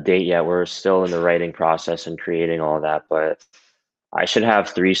have a date yet. We're still in the writing process and creating all that, but I should have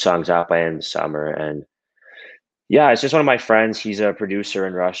 3 songs out by end of summer. And yeah, it's just one of my friends. He's a producer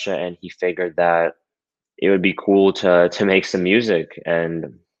in Russia, and he figured that it would be cool to make some music.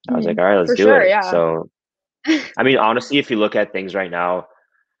 And I was like, all right, let's For do sure, it. yeah. So, I mean, honestly, if you look at things right now,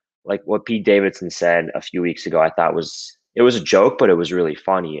 like what Pete Davidson said a few weeks ago, I thought it was a joke, but it was really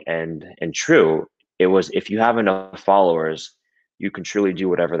funny and true. It was, if you have enough followers, you can truly do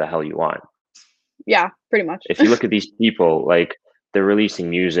whatever the hell you want. Yeah, pretty much. If you look at these people, like they're releasing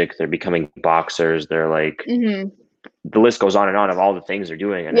music, they're becoming boxers, they're like the list goes on and on of all the things they're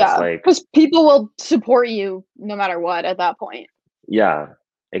doing, and it's Yeah, like, because people will support you no matter what at that point. yeah,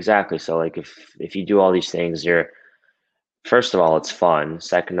 exactly. So like if you do all these things, you're first of all, it's fun.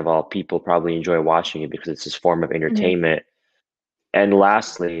 Second of all, people probably enjoy watching it because it's this form of Mhm. entertainment. And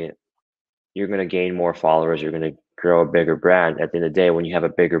lastly, you're going to gain more followers. You're going to grow a bigger brand. At the end of the day, when you have a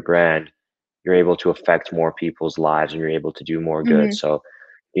bigger brand, you're able to affect more people's lives and you're able to do more good. Mhm. So,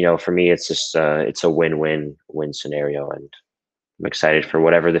 for me, it's just it's a win-win-win scenario, and I'm excited for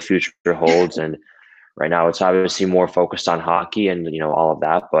whatever the future holds. And right now, it's obviously more focused on hockey and all of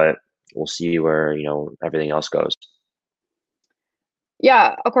that, but we'll see where everything else goes.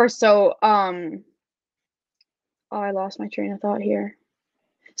 Yeah, of course. So, oh, I lost my train of thought here.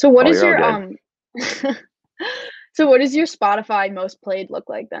 So what Oh, is you're all your good. so what does your Spotify most played look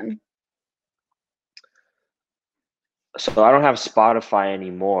like then? So I don't have Spotify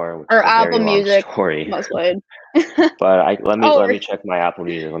anymore, which Or is a Apple very long Music story. most played? But I let me Oh, let me check my Apple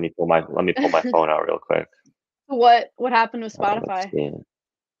Music. Let me pull my phone out real quick. what happened with Let's Spotify? see.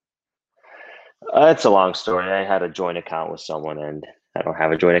 It's a long story. I had a joint account with someone, and I don't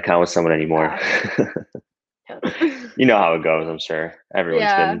have a joint account with someone anymore. Ah, yeah. You know how it goes, I'm sure.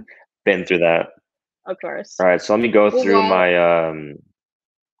 Everyone's Yeah, been through that. of course. All right, so let me go Well, through my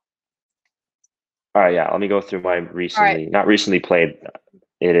all right, yeah, let me go through my alright, recently, not recently played.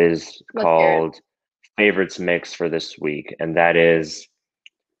 It is let's hear it. called Favorites Mix for this week, and that is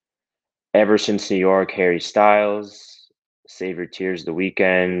Ever Since New York, Harry Styles, Save Your Tears, The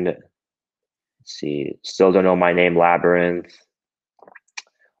Weekend. Let's see, Still Don't Know My Name, Labyrinth,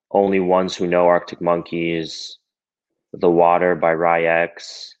 Only Ones Who Know, Arctic Monkeys, The Water by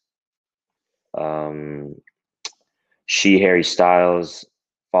Ryex, um, She, Harry Styles,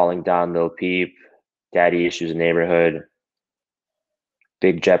 Falling Down, Lil Peep, Daddy Issues, Neighborhood,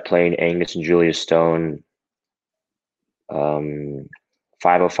 Big Jet Plane, Angus and Julia Stone, um,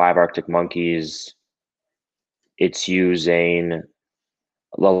 505 Arctic Monkeys, It's You, Zayn,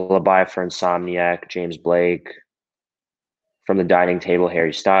 Lullaby for Insomniac, James Blake, From the Dining Table,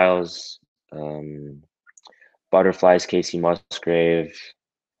 Harry Styles, um, Butterflies, Casey Musgrave,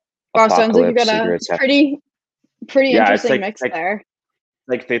 Wow, sounds like you Apocalypse, got a Cigarettes After. pretty Yeah, it's interesting like mix like there.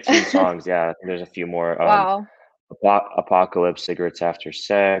 like 15 songs. Yeah, I think there's a few more. Wow. Apocalypse, Cigarettes After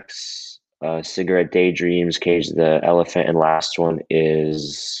Sex, Cigarette Daydreams, Cage the Elephant, and last one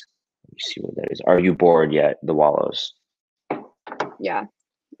is, let me see what that is. Are You Bored Yet? The Wallows. Yeah.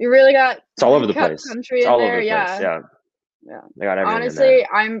 You really got It's all over the got place. country It's in all over there, the place. yeah. Yeah, Yeah. they got everything in there.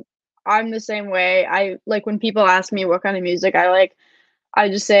 Honestly, I'm the same way. I like when people ask me what kind of music I like, I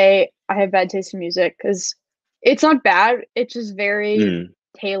just say I have bad taste in music because it's not bad. It's just very Mm,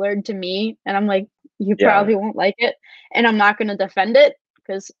 tailored to me, and I'm like, you yeah. probably won't like it, and I'm not gonna defend it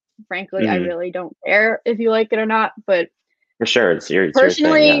because frankly, I Hmm. really don't care if you like it or not. But For sure, it's your thing. Yeah.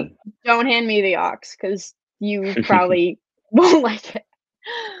 personally, don't hand me the aux because you probably won't like it.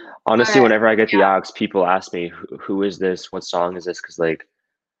 Honestly, But whenever I get the yeah, aux, people ask me, who is this? What song is this? Because like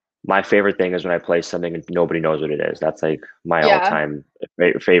my favorite thing is when I play something and nobody knows what it is. That's like my yeah. all-time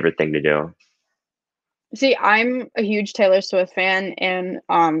favorite thing to do. See, I'm a huge Taylor Swift fan, and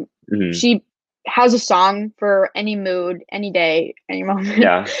Hmm. she has a song for any mood, any day, any moment.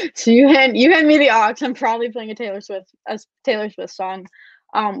 Yeah, So you hand me the aux, I'm probably playing a Taylor Swift song,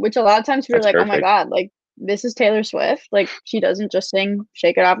 which a lot of times people are that's like, "Oh my perfect. god, like this is Taylor Swift, like she doesn't just sing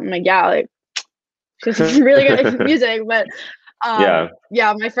Shake It Up." I'm like, "Yeah, like she's really good at music," but Yeah.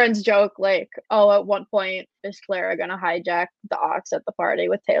 yeah, my friends joke like, "Oh, at what point is Clara gonna hijack the aux at the party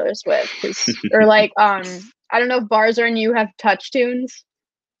with Taylor Swift?" 'Cause or like, I don't know if bars are new have touch tunes.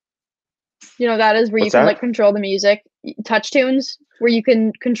 You know, that is where you What's can like that? control the music. Touch tunes where you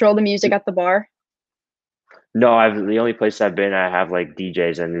can control the music at the bar. No, I've the only place I've been, I have like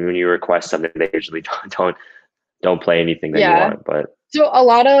DJs, and when you request something, they usually don't play anything that you Yeah. want. But So a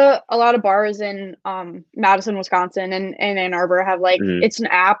lot of bars in Madison, Wisconsin and Ann Arbor have like mm, it's an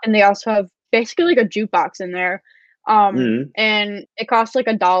app and they also have basically like a jukebox in there. mm, And it costs like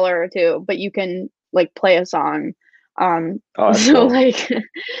 $1 or 2, but you can like play a song. Oh, that's So cool. like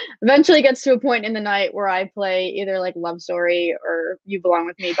eventually it gets to a point in the night where I play either like Love Story or You Belong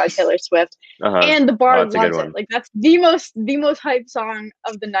With Me by Taylor Swift. Uh-huh. And the Oh, bar that's a good loves it. one. Like that's the most hyped song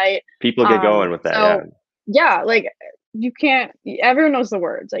of the night. People get going with that, yeah, So yeah, like you can't everyone knows the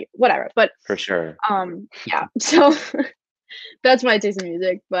words, like whatever. But for sure. yeah. So that's my taste in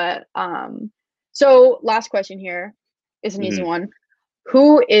music. But so last question here is an easy Mhm. one.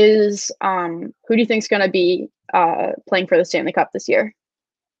 Who do you think is gonna be playing for the Stanley Cup this year?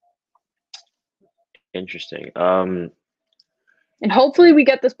 Interesting. And hopefully we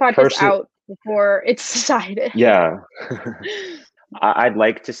get this podcast Person out before it's decided. yeah. I'd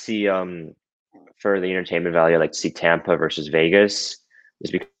like to see, for the entertainment value, I'd like to see Tampa versus Vegas,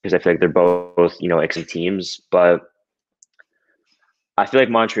 just because I feel like they're both, excellent teams. But I feel like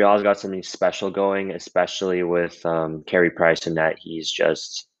Montreal's got something special going, especially with Carey Price, in that he's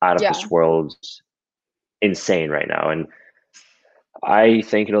just out of Yeah. this world insane right now. And I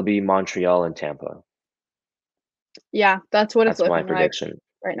think it'll be Montreal and Tampa. Yeah, that's what it's That's my looking like prediction.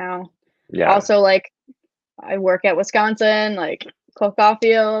 right now. Yeah. Also, like I work at Wisconsin, like Cole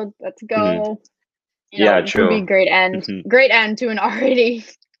Caulfield, let's Mhm. go. Yeah, Would be a true. great end to an already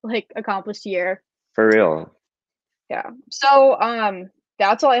like accomplished year. For real. Yeah. So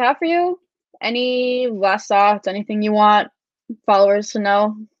that's all I have for you. Any last thoughts, anything you want followers to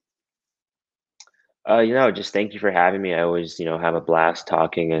know? Just thank you for having me. I always, have a blast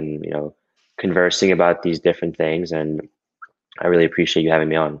talking and, conversing about these different things, and I really appreciate you having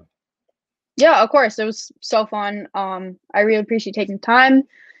me on. Yeah, of course. It was so fun. I really appreciate taking time.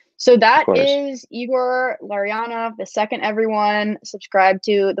 So Of that course. is Igor Larionov, the second. Everyone, subscribe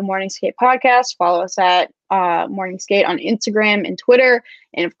to the Morning Skate podcast. Follow us at Morning Skate on Instagram and Twitter,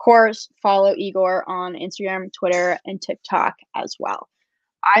 and of course, follow Igor on Instagram, Twitter, and TikTok as well.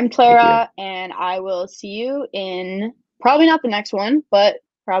 I'm Thank you. Clara, and I will see you in probably not the next one, but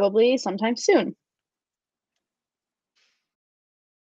probably sometime soon.